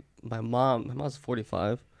that's my mom. My mom's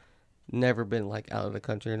 45. Never been like out of the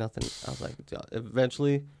country or nothing. I was like,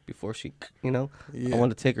 eventually, before she, I want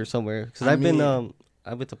to take her somewhere because I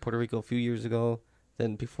went to Puerto Rico a few years ago.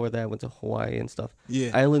 Then before that, I went to Hawaii and stuff. Yeah,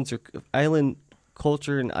 island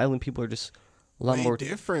culture and island people are just a lot more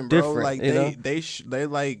different, bro. Like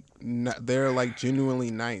they're like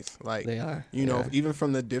genuinely nice. Like they are. Even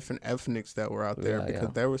from the different ethnics that were out there, because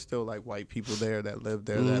there were still like white people there that lived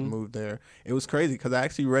there, that moved there. It was crazy because I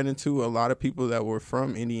actually ran into a lot of people that were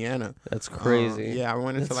from Indiana. That's crazy. I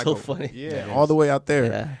went into funny. Yeah, all the way out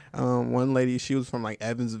there. Yeah. One lady, she was from like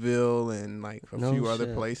Evansville and like a few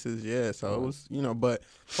other places. Yeah, so it was but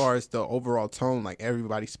as far as the overall tone, like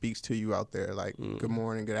everybody speaks to you out there. Like good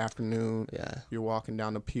morning, good afternoon. Yeah, you're walking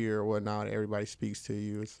down the pier or whatnot. Everybody speaks to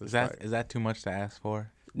you. Is that too much to ask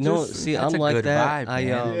for? No, see, I'm like that.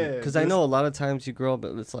 Vibe, because I know a lot of times you grow up,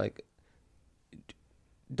 but it's like,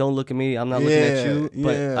 don't look at me. I'm not looking at you.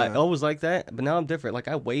 But I always like that. But now I'm different. Like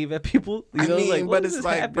I wave at people. But it's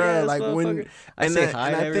like, bro, like when I say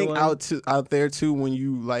hi to everyone. I think out there too, when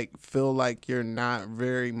you like feel like you're not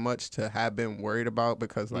very much to have been worried about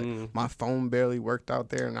because like my phone barely worked out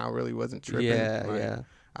there and I really wasn't tripping. Yeah.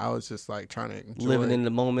 I was just like trying to enjoy living in the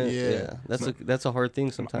moment. Yeah. That's a hard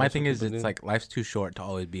thing sometimes. My thing is, it's like life's too short to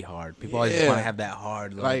always be hard. People always just want to have that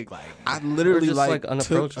hard look. Like I literally like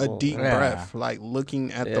took a deep breath, like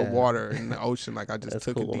looking at the water in the ocean. Like I just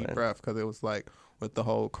took a deep breath because it was like, with the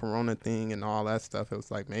whole Corona thing and all that stuff, it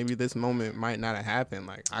was like maybe this moment might not have happened.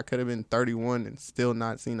 Like I could have been 31 and still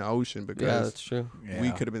not seen the ocean because that's true.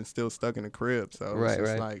 We could have been still stuck in the crib. So it was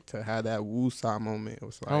just like to have that woosah moment. It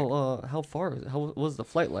was like how far? How was the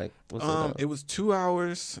flight like? It was 2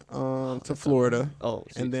 hours to Florida. So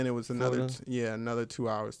and then it was another 2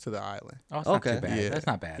 hours to the island. Oh, it's not too bad. Yeah. That's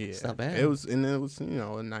not bad. Yeah. It's not bad. It was a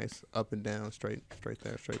nice up and down, straight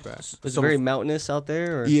there, straight back. Was it very mountainous out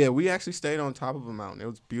there? Or? Yeah, we actually stayed on top of a mountain. It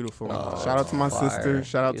was beautiful. Shout out to my sister.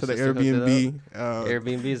 Shout out to the Airbnb.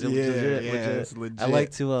 Airbnbs are legit. It's legit. I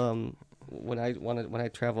like to when I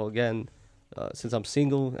travel again. Since I'm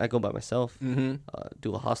single, I go by myself.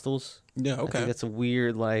 Do hostels. Yeah, okay. I think that's a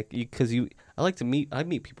weird I like to meet. I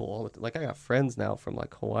meet people all the time. Like I got friends now from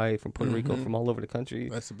like Hawaii, from Puerto Rico, from all over the country.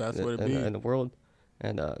 That's the best way to be in the world.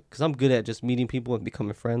 And because I'm good at just meeting people and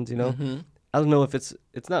becoming friends, you know. I don't know if it's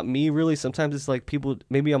not me really. Sometimes it's like people.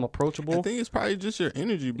 Maybe I'm approachable. I think it's probably just your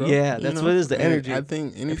energy, bro. Yeah, that's what it is. The energy. I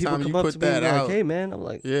think anytime people come you up put to me that out, like, hey man, I'm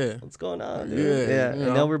like, what's going on, dude? Yeah.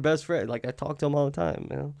 And now we're best friends. Like I talk to them all the time.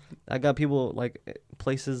 You know, I got people like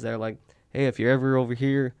places that are like, hey, if you're ever over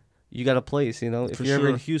here, you got a place. You know, if you're ever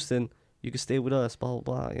in Houston, you can stay with us. Blah blah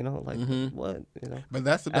blah. You know, like what? You know. But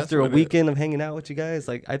that's the best. After a weekend of hanging out with you guys,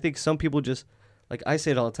 like I think some people just, like I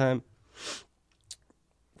say it all the time.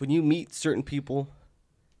 When you meet certain people,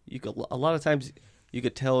 a lot of times you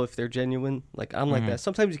could tell if they're genuine. Like I'm like that.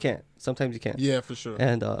 Sometimes you can't. Sometimes you can't. Yeah, for sure.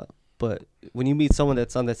 And but when you meet someone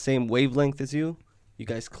that's on that same wavelength as you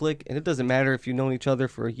guys click, and it doesn't matter if you've known each other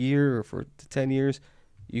for a year or for 10 years,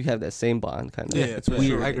 you have that same bond kind of. Yeah, it's weird.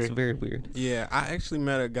 Sure. I agree. It's very weird. Yeah, I actually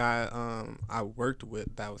met a guy I worked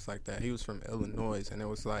with that was like that. He was from Illinois, and it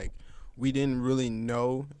was like we didn't really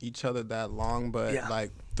know each other that long, but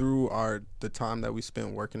like through the time that we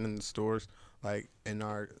spent working in the stores, like and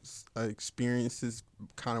our experiences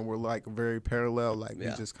kind of were like very parallel. Like we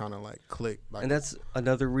just kind of like clicked. Like, and that's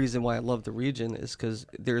another reason why I love the region is because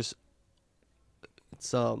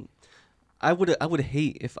I would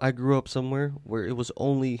hate if I grew up somewhere where it was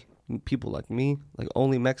only people like me, like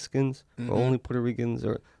only Mexicans or only Puerto Ricans,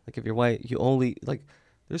 or like if you're white, you only like.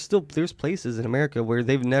 There's places in America where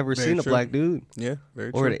they've never seen a black dude. Yeah,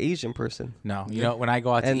 very or true. an Asian person. No, you know when I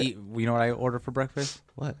go out to eat, you know what I order for breakfast?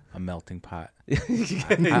 What? A melting pot. Because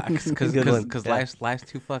life's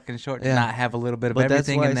too fucking short to not have a little bit of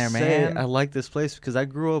everything in there, man. I like this place because I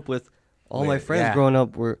grew up with all my friends growing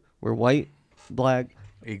up were white, black,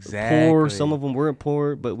 poor. Some of them weren't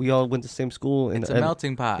poor, but we all went to the same school. And it's a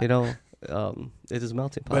melting pot. You know. It is a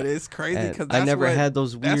melting pot. But it's crazy because I never had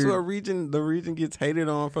those weird. That's what the region gets hated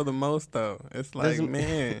on for the most, though. It's like,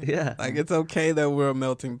 man, like it's okay that we're a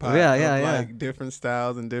melting pot. Like different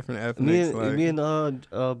styles and different ethnics. Me and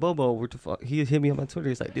Bobo were he hit me on my Twitter.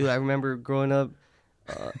 He's like, dude, I remember growing up.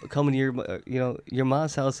 Coming to your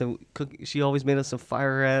mom's house and she always made us some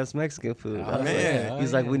fire ass Mexican food.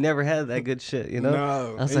 He's like, we never had that good shit, you know.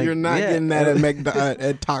 No, I was like, you're not getting that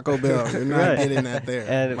at Taco Bell. You're not getting that there.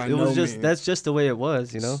 And it was that's just the way it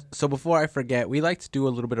was, you know. So before I forget, we like to do a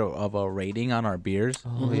little bit of a rating on our beers.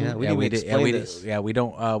 Oh yeah,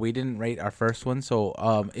 we didn't rate our first one.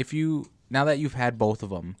 So if you. Now that you've had both of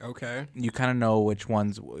them, okay, you kind of know which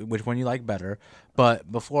one you like better. But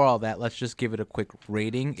before all that, let's just give it a quick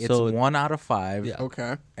rating. It's 1 out of 5. Yeah.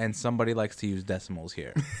 Okay. And somebody likes to use decimals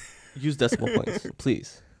here. Use decimal points,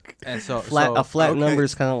 please. And so a flat number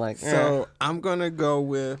is kind of like. So I'm gonna go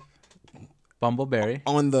with Bumbleberry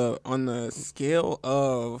on the scale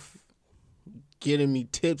of getting me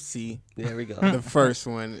tipsy. There we go. The first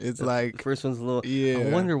one, it's like the first one's a little. Yeah. I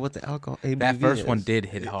wonder what the alcohol ABV that first is. one did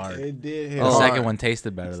hit hard. It did hit hard. The second one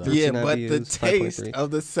tasted better though. Yeah, but the taste of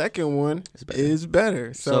the second one is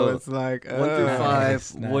better. So it's like 1 through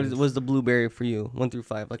 5. Nice. What was the blueberry for you? 1 through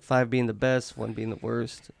 5, like 5 being the best, 1 being the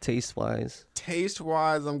worst. Taste wise,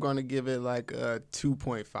 I'm gonna give it like a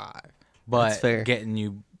 2.5. But that's fair. Getting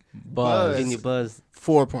you buzz.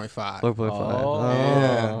 4.5. 4.5.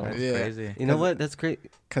 Oh, that's crazy. You know what? That's great.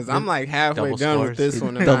 Because I'm like halfway done with this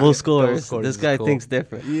one. Double scores. This guy thinks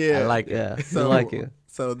different. Yeah. I like it. Yeah. So, I like it.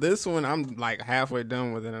 So this one, I'm like halfway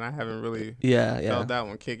done with it, and I haven't really felt that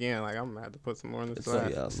one kick in. Like I'm gonna have to put some more in this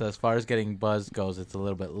glass. So as far as getting buzz goes, it's a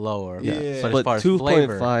little bit lower. Yeah. But as far as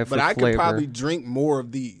flavor, but I could probably drink more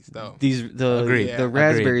of these though. The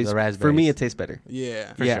raspberries. For me, it tastes better.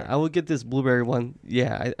 Yeah. For sure. I would get this blueberry one.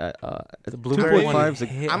 Yeah. The blueberry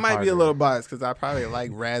 2.5. I might be a little biased because I probably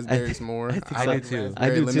like raspberries more. I do too. I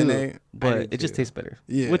do too. But it just tastes better.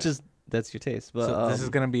 Yeah. Which is. That's your taste. But so this is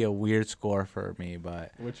going to be a weird score for me,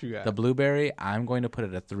 but what you got? The blueberry, I'm going to put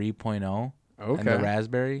it at 3.0. Okay. And the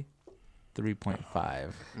raspberry,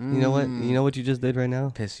 3.5. You know what? You know what you just did right now?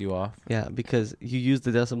 Piss you off? Yeah, because you used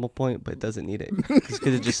the decimal point, but it doesn't need it.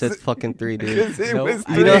 Because it just says fucking 3, dude. Nope.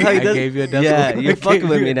 You know how he I does? gave you a decimal Yeah, point. you're fucking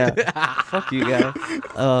with me now. Fuck you, guy.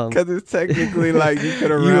 Because it's technically like you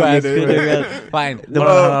could have You rounded asked it. Fine. No.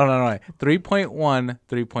 3.1,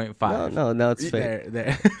 3.5. No, it's fake.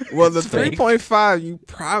 There. Well, the It's fake. 3.5, you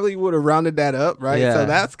probably would have rounded that up, right? Yeah. So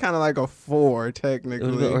that's kind of like a 4, technically.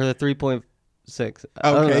 Or the 3.6.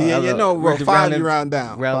 Okay, well, We're 5 you round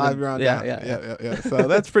down. rounded- 5 you round yeah, down. Yeah. So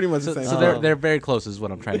that's pretty much the same. So they're very close is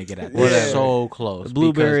what I'm trying to get at. Yeah. They're so close. The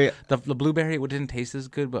blueberry- because The blueberry didn't taste as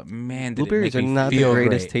good, but man, did Blueberries it make are me not the feel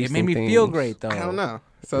greatest great. It made me tasting feel things. great, though. I don't know.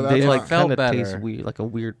 So They that's like why. felt kind of better. taste weird, like a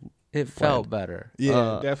weird. It felt better.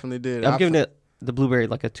 Yeah, definitely did. I'm giving it the blueberry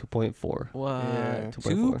like a 2.4. What? Yeah.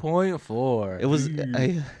 2.4. It was.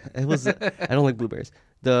 It was. I don't like blueberries.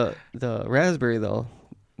 The raspberry though,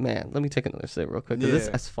 man. Let me take another sip real quick. 'Cause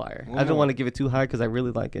that's fire. I don't want to give it too high because I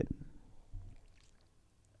really like it.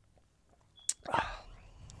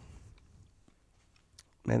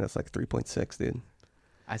 Man, that's like 3.6, dude.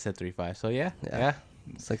 I said 3.5. So yeah.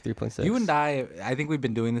 It's like 3.6. You and I think we've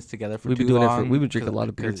been doing this together for We've too been doing long. we've been drinking a lot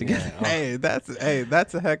of beer together. Hey, that's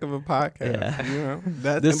a heck of a podcast. Yeah. You know,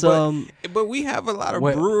 that's This but we have a lot of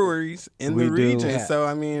What- breweries in We the do. region, Yeah. so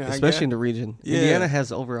I mean, especially in the region. Yeah. Indiana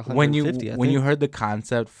has over 150. when I you think. heard the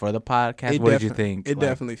concept for the podcast, what did you think? It Like,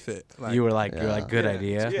 definitely fit. Like, you were like good Yeah.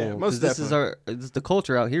 idea. Yeah. Cool, most 'cause this is the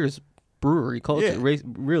culture out here is brewery culture, Yeah.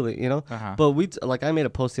 really, you know. Uh-huh. But like I made a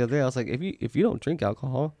post the other day. I was like, if you don't drink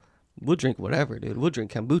alcohol, we'll drink whatever, dude. We'll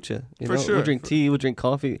drink kombucha. For sure. We'll drink tea. We'll drink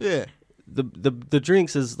coffee. Yeah. The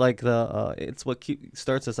drinks is like it's what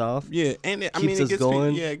starts us off. Yeah, and it Keeps us gets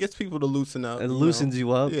going. it gets people to loosen up. It you loosens know?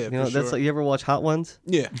 you up. Yeah, you know for that's sure. like you ever watch Hot Ones?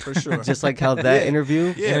 Yeah, for sure. Just like how that Yeah.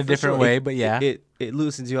 interview. Yeah, in a for different sure. way, but yeah. It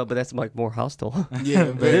loosens you up, but that's like more hostile. Yeah,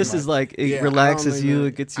 But very this much. is like it Yeah, I relaxes don't you. even-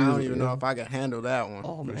 It gets you. I don't even know if I could handle that one.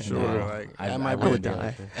 Oh, for man, sure. no. Like I that might would be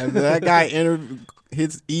die. If that guy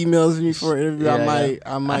his emails me for an interview, Yeah,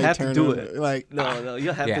 I might have to turn do him- it. Like No,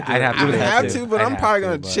 you'll have Yeah, to do I'd it. have I to You would do have it. to, but I'd I'm have probably to,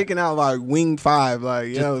 gonna but- chicken out like wing 5,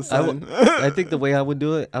 like yo, son. I think the way I would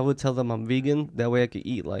do it, I would tell them I'm vegan. That way I could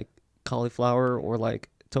eat like cauliflower or like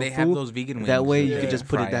tofu. They have those vegan wings. That way you Yeah. could just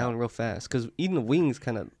put fry it down up. real fast. Because eating the wings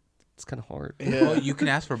it's kind of hard. Yeah. Well, you can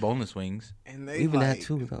ask for boneless wings. And they Even like, that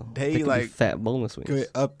too, though. they, could be like, fat boneless wings. good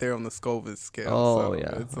up there on the Scoville scale. Oh so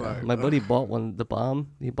yeah. it's like My buddy bought one. The bomb.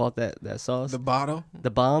 He bought that sauce. the bottle. The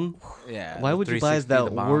bomb. Yeah. Why the would you buy 360, that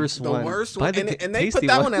the bomb. worst The one? worst Buy one, the and they put tasty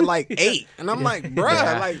that one at like 8, and I'm like, bruh,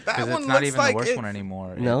 Yeah, like that 'cause one it's not looks even like the worst it- one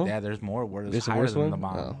anymore. No? Yeah, there's more. There's There's a higher worse than one. the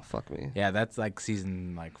bomb. Oh fuck me. Yeah, that's like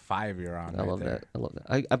season like 5 you're on. I right love there. that. I love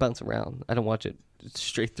that. I bounce around. I don't watch it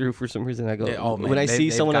straight through for some reason. I go Yeah, oh, man, when I see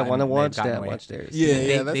they've someone I gotten- want to they've watch, gotten I away. watch theirs. Yeah,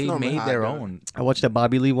 They, that's they normally made how I their do it. own. I watched that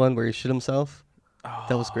Bobby Lee one where he shit himself.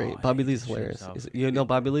 That was Oh, great. Bobby Lee's shit hilarious. himself. You know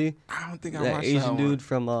Bobby Lee, I don't think I that watched Asian that one. dude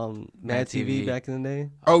from Mad TV TV. back in the day.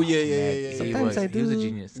 Oh yeah, yeah, Man, yeah, yeah. he Sometimes was- I do. He was a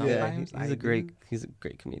genius. Yeah, Sometimes I he's a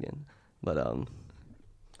great comedian. But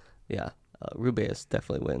yeah, Rubeus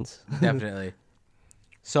definitely wins. Definitely.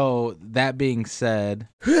 So that being said,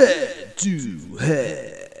 head to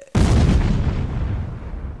head.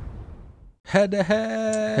 Head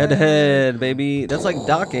to head, baby. That's like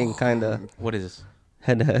docking, kind of. What is this?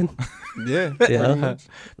 Head to head. Yeah, Yeah.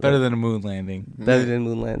 Better than a moon landing. Better than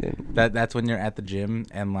moon landing. That's when you're at the gym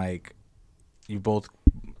and like you both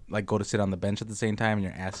like go to sit on the bench at the same time and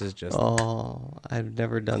your ass is just Oh, I've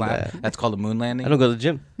never done flat. that. That's called a moon landing. I don't go to the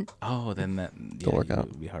gym. Oh, then that Don't work out.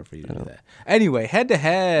 It would be hard for you to do that. Anyway, head to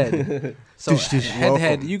head. So head to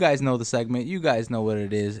head, you guys know the segment. You guys know what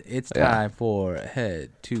it is. It's time for head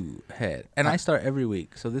to head, and I start every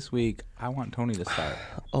week. So this week I want Tony to start.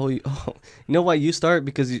 You know why you start?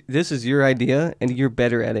 Because this is your idea and you're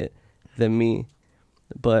better at it than me.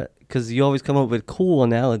 But because you always come up with cool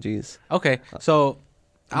analogies. Okay, so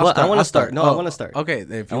I want to start. No, I want to start. Okay,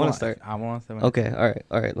 if you I want to start. I want to start. Okay,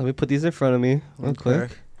 all right. Let me put these in front of me real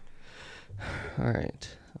quick. All right.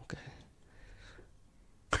 Okay.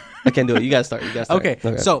 I can't do it. You gotta start. Okay,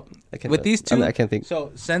 so I can't with do it. these two, I can't think.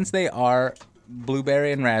 So since they are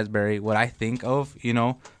blueberry and raspberry, what I think of,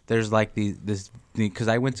 there's like because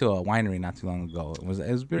I went to a winery not too long ago. It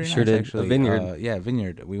was very Sure nice did. actually. A vineyard. Yeah,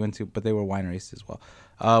 vineyard. We went to, but they were wineries as well.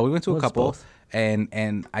 We went to a What's couple, both? and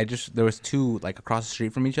there was two like across the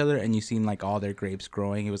street from each other, and you seen like all their grapes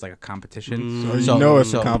growing. It was like a competition. So you know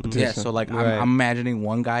it's a competition. Yeah, so like Right. I'm imagining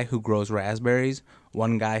one guy who grows raspberries,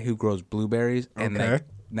 one guy who grows blueberries, and Okay.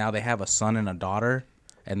 now they have a son and a daughter.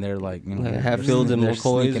 and they're like, Hatfields and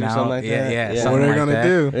McCoys or something like that. Yeah. What are they gonna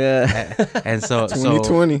do? Yeah. And so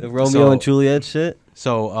 2020 the Romeo and Juliet shit.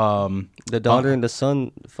 So the daughter and the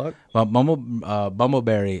son. Fuck.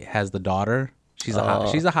 Bumbleberry has the daughter. She's a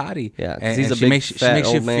hottie. Yeah, and he's a big fat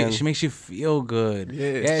old man. She makes you feel good.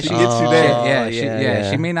 Yeah, she gets you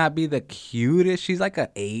there. She may not be the cutest. She's like a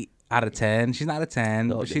 8 out of 10. She's not a 10.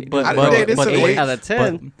 No, but 8 out of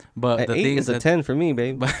 10. But the 8 thing is a 10 for me,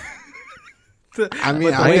 babe. I mean,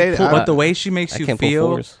 but the way she makes you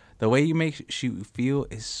feel, the way you make you feel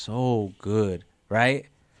is so good, right?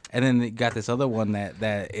 And then you got this other one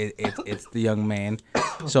it's the young man.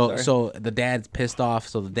 So the dad's pissed off.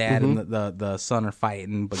 So the dad and the son are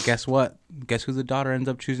fighting. But guess what? Guess who the daughter ends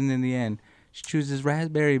up choosing in the end? She chooses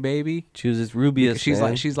Raspberry, baby. Chooses Ruby. She's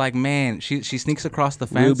like, man. She sneaks across the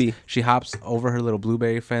fence. Ruby. She hops over her little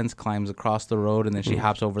blueberry fence, climbs across the road, and then she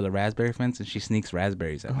hops over the raspberry fence and she sneaks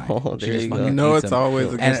raspberries at night. Oh, there you go. You know it's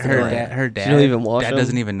always against her dad. She don't even wash them?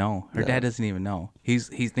 Doesn't even know. Her dad doesn't even know. He's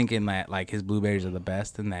thinking that like his blueberries are the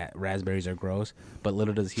best and that raspberries are gross. But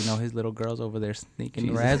little does he know his little girl's over there sneaking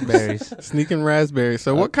the raspberries. Sneaking raspberries.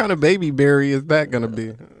 So what kind of baby berry is that gonna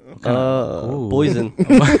be? Poison.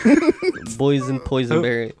 Poison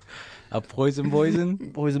berry. A poison.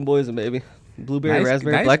 Poison, baby. Blueberry,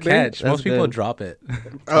 raspberry, nice blackberry. Catch. Most people drop it.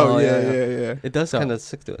 Oh yeah. It does kind of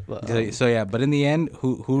stick to it. But, but in the end,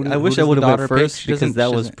 who I wish I would have went first because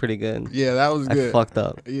that was pretty good. Yeah, that was good. I fucked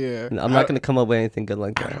up. Yeah, I'm not gonna come up with anything good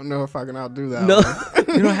like that. I don't know if I can outdo that. No,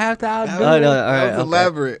 you don't have to outdo it. No, all right, that was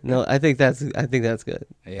elaborate. No, I think that's good.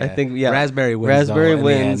 Yeah. I think raspberry wins. Raspberry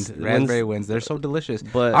wins. Raspberry wins. They're so delicious.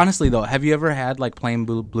 But honestly, though, have you ever had like plain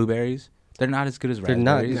blueberries? They're not as good as raspberries.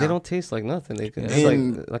 They're not. They don't taste like nothing.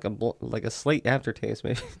 It's like a slight aftertaste,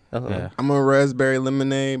 maybe. I'm a raspberry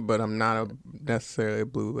lemonade, but I'm not necessarily a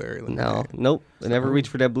blueberry lemonade. Nope. I never reached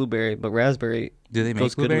for that blueberry, but raspberry. Do they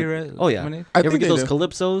make blueberry? Oh yeah. Lemonade? You ever get those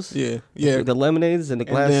Calypsos? Yeah. The lemonades in the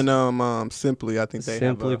glass. And then Simply, I think they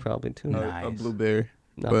Simply have probably too. A blueberry.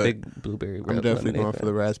 Not big blueberry. I'm definitely going for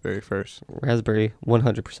the raspberry first. Raspberry,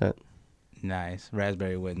 100%. Nice.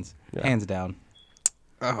 Raspberry wins, hands down.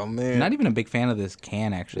 Oh man, not even a big fan of this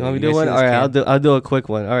can actually. You want me to do one? All right, I'll do a quick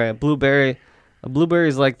one. All right, blueberry. A blueberry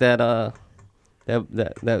is like that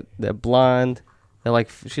blonde. That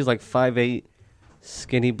she's like 5'8",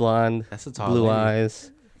 skinny blonde. That's a tall blue lady.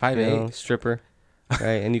 eyes. 5'8", stripper.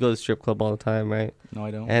 Right, and you go to the strip club all the time, right? No,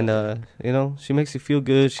 I don't. And she makes you feel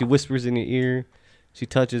good. She whispers in your ear. She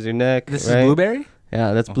touches your neck. This is blueberry.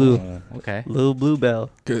 Yeah, that's blue. Okay. Little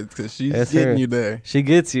bluebell. Because she's getting you there. She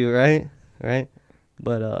gets you, right?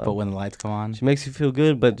 But when the lights come on, she makes you feel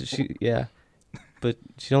good, but she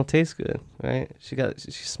don't taste good, right? She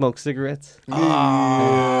smokes cigarettes.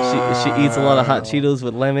 Oh. She eats a lot of hot Cheetos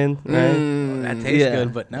with lemon, right? That tastes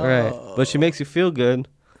good, but no. Right. But she makes you feel good.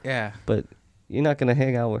 Yeah. But you're not gonna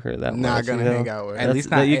hang out with her that much. Not gonna hang out with her. At least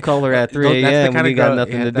not. You call her at 3 a.m. when you got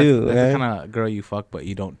nothing to do. That's the kind of girl you fuck, but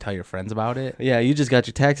you don't tell your friends about it. Yeah, you just got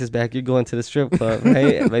your taxes back. You're going to the strip club,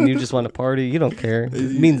 right? And you just want to party. You don't care.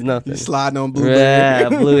 It means nothing. You sliding on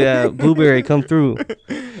blueberry. Blueberry, come through.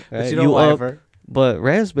 Right? But you don't like her. But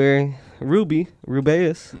raspberry,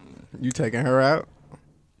 Rubeus. You taking her out?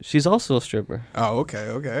 She's also a stripper. Oh,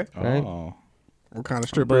 okay. Right? Oh. What kind of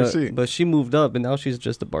stripper is she? But she moved up, and now she's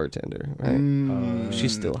just a bartender, right?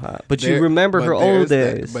 She's still hot. But you remember her old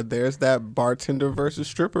days. But there's that bartender versus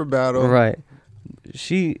stripper battle. Right.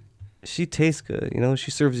 She tastes good,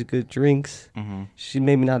 She serves you good drinks. Mm-hmm. She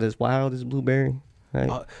maybe not as wild as Blueberry,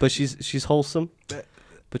 right? But she's wholesome.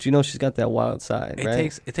 But she's got that wild side,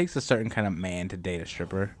 right? It takes a certain kind of man to date a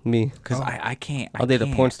stripper. Me. Because I can't. I'll date a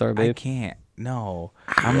porn star, babe. I can't. No.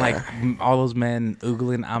 I'm like all those men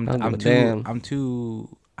oogling. I'm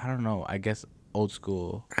too I don't know, I guess old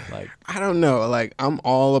school. Like I don't know. Like I'm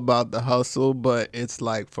all about the hustle, but it's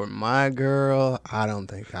like for my girl, I don't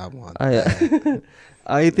think I want that.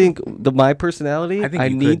 I think my personality, I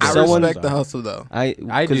need someone. I respect the hustle though.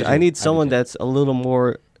 I need someone that's a little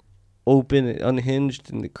more open and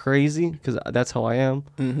unhinged and crazy because that's how I am.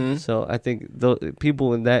 Mm-hmm. So I think the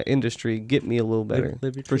people in that industry get me a little better.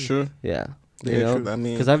 For sure. Yeah. True. I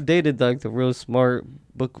mean, because I've dated like the real smart,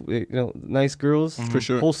 nice girls, for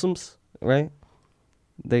sure, wholesomes, right?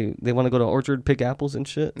 They want to go to Orchard, pick apples and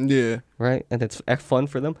shit. Yeah. Right, and it's fun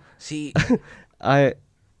for them. See, and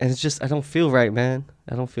it's just I don't feel right, man.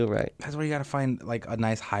 I don't feel right. That's where you gotta find like a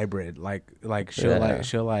nice hybrid. Like she'll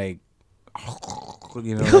like.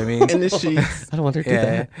 You know what I mean? In the sheets. I don't want her to do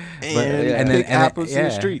that. And then pick apples in the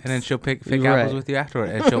streets. And then she'll pick apples with you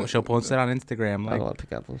afterward, and she'll post it on Instagram. Like, I don't want to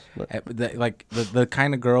pick apples. The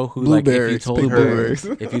kind of girl who blueberries,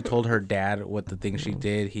 if you told her dad what the thing she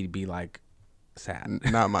did, he'd be like sad.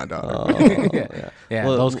 Not my daughter. Oh, yeah,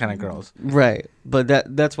 well, those kind of girls. Right, but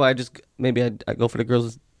that's why I go for the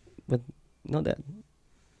girls with no dad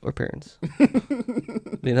or parents.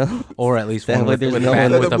 Or at least one with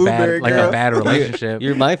a bad relationship.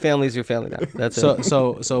 My family's your family now. That's it.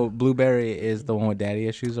 So Blueberry is the one with daddy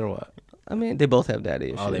issues or what? I mean, they both have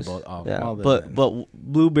daddy issues. Oh, they both. Oh, yeah. Well, but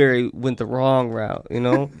Blueberry went the wrong route.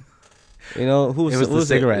 Who's it was the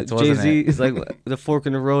cigarettes? Jay-Z is like the fork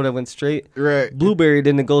in the road that went straight. Right. Blueberry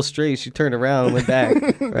didn't go straight. She turned around and went back.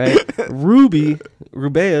 Right.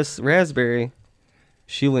 Rubeus, Raspberry,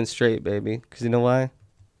 she went straight, baby. Because you know why?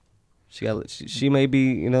 She may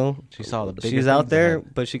be, she saw the she's out there,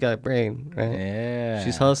 but she got a brain, right? Yeah.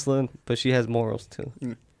 She's hustling, but she has morals too.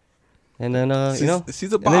 And then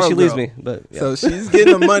she's a bottle and then she leaves girl. me, but yeah. So she's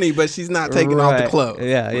getting the money, but she's not taking off the clothes.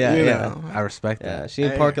 Yeah. I respect that. Yeah, she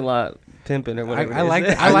ain't parking lot pimping or whatever. I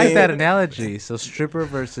like that analogy. So stripper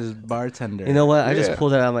versus bartender. You know what? I just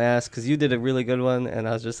pulled it out of my ass because you did a really good one, and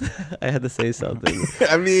I was just I had to say something.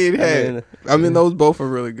 I mean, those both are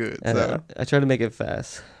really good. So. I tried to make it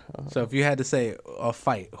fast. So if you had to say a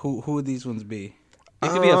fight, who would these ones be? It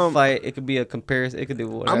could be a fight. It could be a comparison. It could do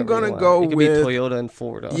whatever. I'm gonna go. It could be Toyota and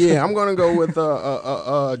Ford. Also. Yeah, I'm gonna go with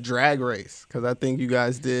a drag race because I think you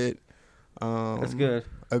guys did. That's good.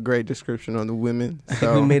 A great description on the women.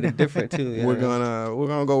 So we made it different too. Yeah. We're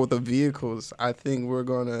gonna go with the vehicles. I think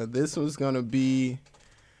this was gonna be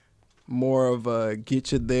more of a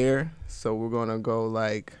get you there. So we're gonna go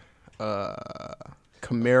like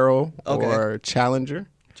Camaro or Challenger.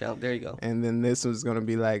 There you go. And then this was gonna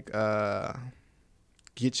be like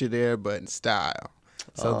get you there, but in style.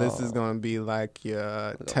 So this is gonna be like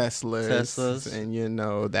your Teslas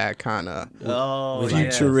and that kind of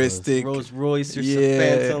futuristic Rolls Royce or some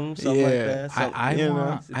Phantom, something like that.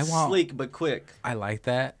 I want sleek but quick. I like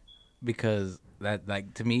that because that,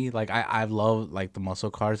 like, to me, like, I love like the muscle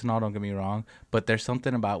cars and all. Don't get me wrong, but there's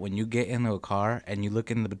something about when you get into a car and you look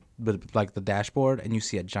in the dashboard and you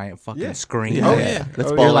see a giant fucking screen. Oh yeah,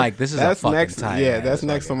 you're like, this is a fucking next. type. Yeah, that's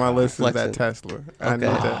next on my list. Is that Tesla? I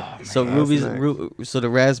know that. So so the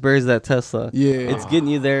Raspberry's that Tesla. Yeah, it's getting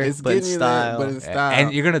you there, but in style.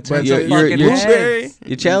 And you're gonna turn your fucking head.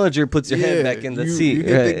 Your Challenger puts your head back in the seat. You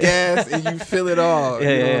hit the gas and you feel it all. You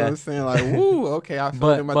know what I'm saying? Like, woo, okay, I feel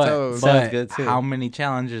it in my toes. Sounds good too. How many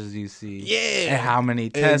Challengers do you see? Yeah. And how many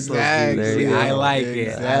Teslas do you see? I like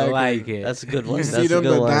it. I like it. That's a good one. You see them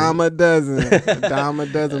a dime a dozen. But you don't see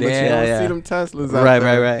them Teslas out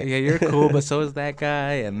there. Right. Yeah, you're cool, but so is that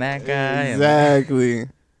guy and that guy. Exactly.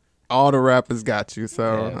 All the rappers got you,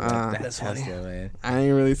 so that's Tesla, man. I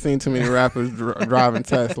ain't really seen too many rappers driving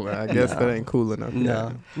Tesla. I guess that ain't cool enough.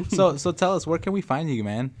 No. So tell us, where can we find you,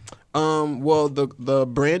 man? Well, the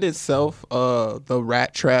brand itself, the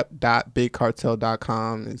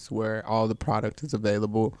rattrap.bigcartel.com is where all the product is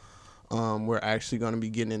available. We're actually going to be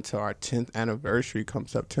getting into our 10th anniversary come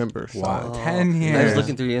September. So. Wow, 10 years. I was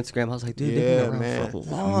looking through your Instagram. I was like, dude, they've been around for a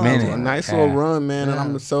long time. A nice little run, man, and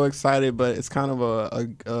I'm so excited. But it's kind of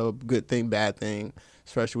a good thing, bad thing,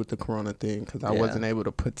 especially with the Corona thing, because I wasn't able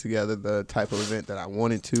to put together the type of event that I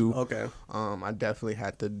wanted to. Okay. I definitely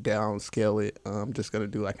had to downscale it. I'm just going to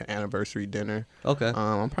do like an anniversary dinner. Okay.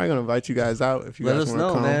 I'm probably going to invite you guys out if you guys want to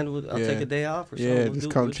come. Let us know, man. I'll take a day off or something. Yeah, just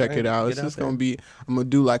come check it out. It's just going to be, I'm going to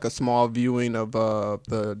do like a small viewing of the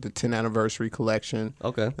 10th anniversary collection.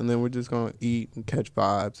 Okay. And then we're just going to eat and catch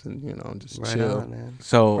vibes and, just chill. On, man.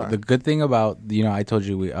 So the good thing about, I told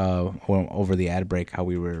you we over the ad break how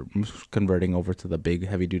we were converting over to the big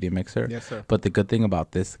heavy duty mixer. Yes, sir. But the good thing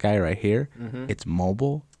about this guy right here, it's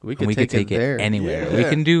mobile. We could take it anywhere. Yeah. We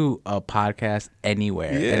can do a podcast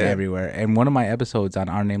anywhere and everywhere. And one of my episodes on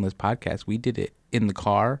Our Nameless Podcast, we did it in the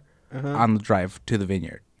car on the drive to the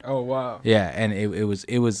vineyard. Oh wow! Yeah, and it was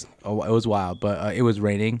wild, but it was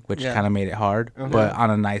raining, which kind of made it hard. But on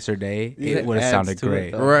a nicer day, it would have sounded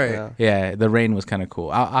great. Right? Yeah, the rain was kind of cool.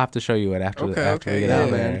 I'll have to show you it after we get out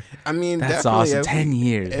there. I mean, that's awesome. 10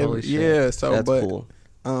 years. Holy shit. Yeah, so that's cool.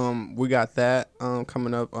 We got that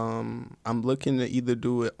coming up. I'm looking to either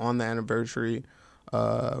do it on the anniversary,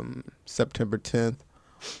 September 10th,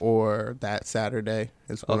 or that Saturday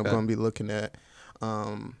is what I'm going to be looking at.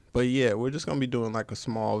 But yeah, we're just going to be doing like a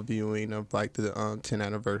small viewing of like the 10th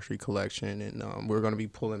anniversary collection. And we're going to be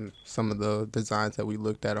pulling some of the designs that we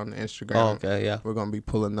looked at on the Instagram. Oh, okay, yeah. We're going to be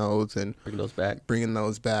pulling those and bringing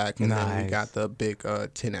those back. And then we got the big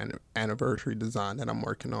 10th anniversary design that I'm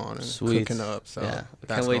working on and cooking up. So yeah, I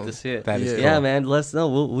can't wait to see it. That is cool. Yeah, man, let us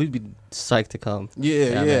know. We'd be psyched to come.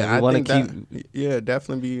 Yeah. We want to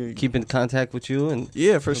definitely be keep in contact with you. And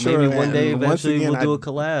for sure. Maybe one day, eventually, again, we'll do a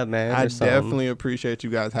collab, man. I definitely appreciate you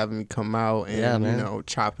guys having me come out and, you know,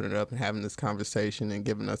 chopping it up and having this conversation and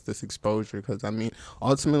giving us this exposure. Because, I mean,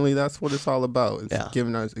 ultimately, that's what it's all about. It's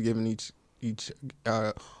giving each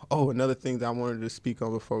another thing that I wanted to speak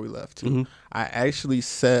on before we left, too. Mm-hmm. I actually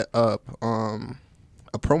set up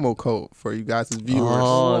a promo code for you guys as viewers.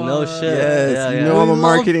 Oh, no shit. Yes, you know I'm a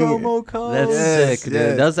marketing. Promo code. That's sick,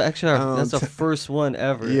 dude. That's actually that's the first one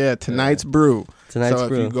ever. Yeah, tonight's brew. Tonight's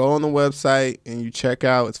brew. If you go on the website and you check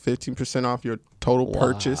out, it's 15% off your total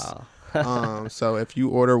purchase. So if you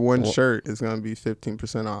order one shirt, it's gonna be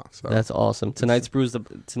 15% off. So that's awesome. Tonight's brew is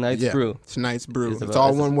tonight's brew. Tonight's brew. It's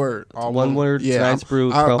all one word. All one word. Yeah, tonight's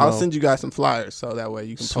brew. I'll send you guys some flyers so that way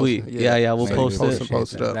you can post it. Yeah, we'll post it.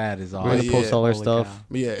 Post it up. That is awesome. We're gonna post all our stuff.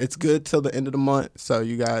 Yeah, it's good till the end of the month. So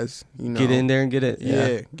you guys, you know, get in there and get it.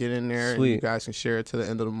 Yeah, get in there. Sweet. And you guys can share it to the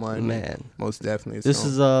end of the month. Man, most definitely. This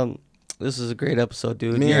is a great episode,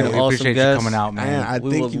 dude. Man, You're an awesome guest. You coming out, man. I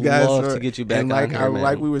think you guys love to get you back on here, man.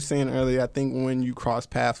 Like we were saying earlier, I think when you cross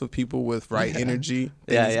paths with people with right energy,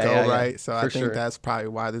 things go right. So I think that's probably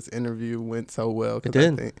why this interview went so well. It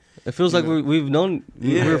did. It feels like we've known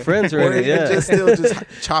we're friends already. Just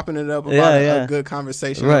chopping it up about a good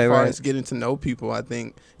conversation as far as getting to know people. I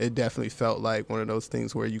think it definitely felt like one of those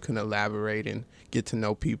things where you can elaborate and get to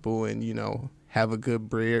know people and, you know, have a good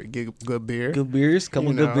beer, good beers,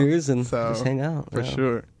 couple good beers, and just hang out. For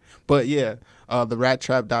sure. But yeah,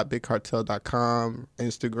 therattrap.bigcartel.com,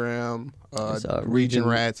 Instagram, Region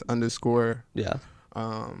Rats _. Yeah.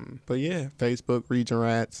 But yeah, Facebook, Region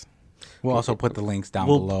Rats. We'll also put the links down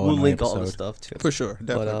below. We'll link all the stuff too. For sure.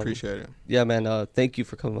 Definitely appreciate it. Yeah, man. Thank you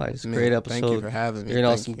for coming by. It's a great episode. Thank you for having me. You're an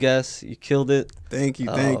awesome guest. You killed it. Thank you.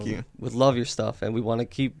 We love your stuff, and we want to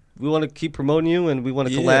keep promoting you, and we want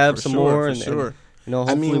to collab some more. And you know,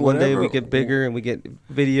 hopefully one day we get bigger and we get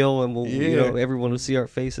video, and we'll, you know, everyone will see our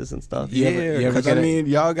faces and stuff. Yeah, because I mean,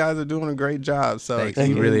 y'all guys are doing a great job. So thank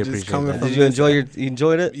you. Really appreciate that. Did you enjoyed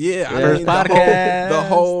it? Yeah, first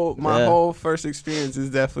podcast. My whole first experience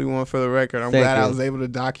is definitely one for the record. I'm glad I was able to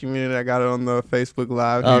document it. I got it on the Facebook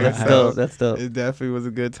Live. That's dope. It definitely was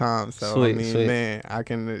a good time. So sweet. Man, I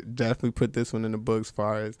can definitely put this one in the books as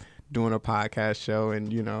far as doing a podcast show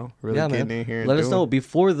and, you know, really getting in here. Let us know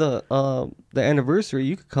before the anniversary.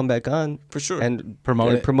 You could come back on for sure and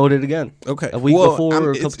promote it again. Okay, a week before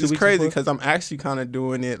or a couple 2 weeks. It's crazy because I'm actually kind of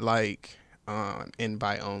doing it like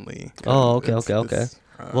invite only. Oh, okay.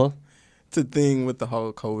 Well, it's a thing with the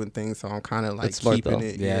whole COVID thing, so I'm kind of like keeping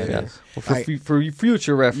it. Yeah. Well, for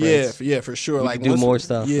future reference. Yeah, for sure. Like do more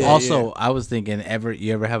stuff. Yeah, also, I was thinking,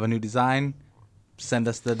 you ever have a new design? Send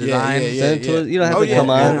us the design. Send it to us. You don't have to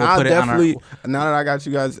come on. I'll definitely. Now that I got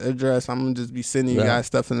you guys' address, I'm gonna just be sending you guys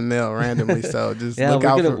stuff in the mail randomly. So just look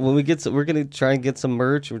out for. When we get, we're gonna try and get some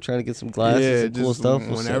merch. We're trying to get some glasses, and cool stuff.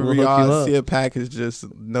 Whenever y'all see a package,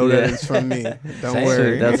 just know that it's from me. Don't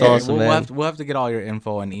worry. That's awesome, man. We'll have to get all your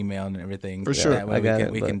info and email and everything for sure. That way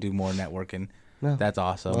we can do more networking. No. That's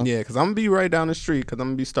awesome. Yeah, because I'm going to be right down the street because I'm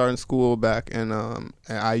going to be starting school back in at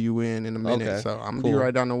IUN in a minute. Okay. So I'm going to be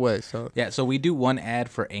right down the way. So so we do one ad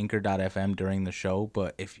for Anchor.fm during the show,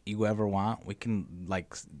 but if you ever want, we can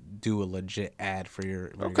like do a legit ad for your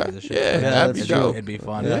guys' show. Yeah, that'd be dope. It'd be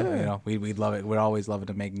fun. Yeah. You know, we'd love it. We're always loving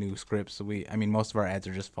to make new scripts. So most of our ads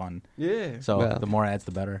are just fun. Yeah. So the more ads,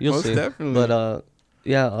 the better. You'll see. Definitely. But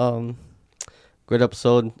great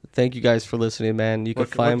episode. Thank you guys for listening, man. You can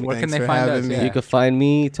find me. Where can they find us? You can find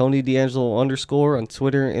me, Tony D'Angelo _ on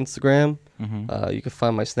Twitter, Instagram. Mm-hmm. You can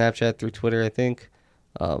find my Snapchat through Twitter, I think.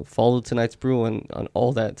 Follow Tonight's Brew on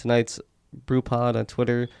all that. Tonight's Brew Pod on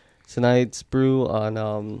Twitter. Tonight's Brew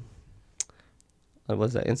on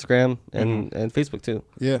what's that? Instagram and Facebook too.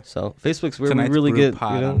 Yeah. So Facebook's where Tonight's we really Brew get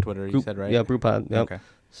Pod on Twitter. You said right? Yeah, Brew Pod. Yep. Okay.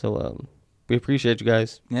 So we appreciate you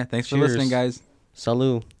guys. Yeah. Thanks for listening, guys.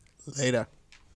 Salut. Later.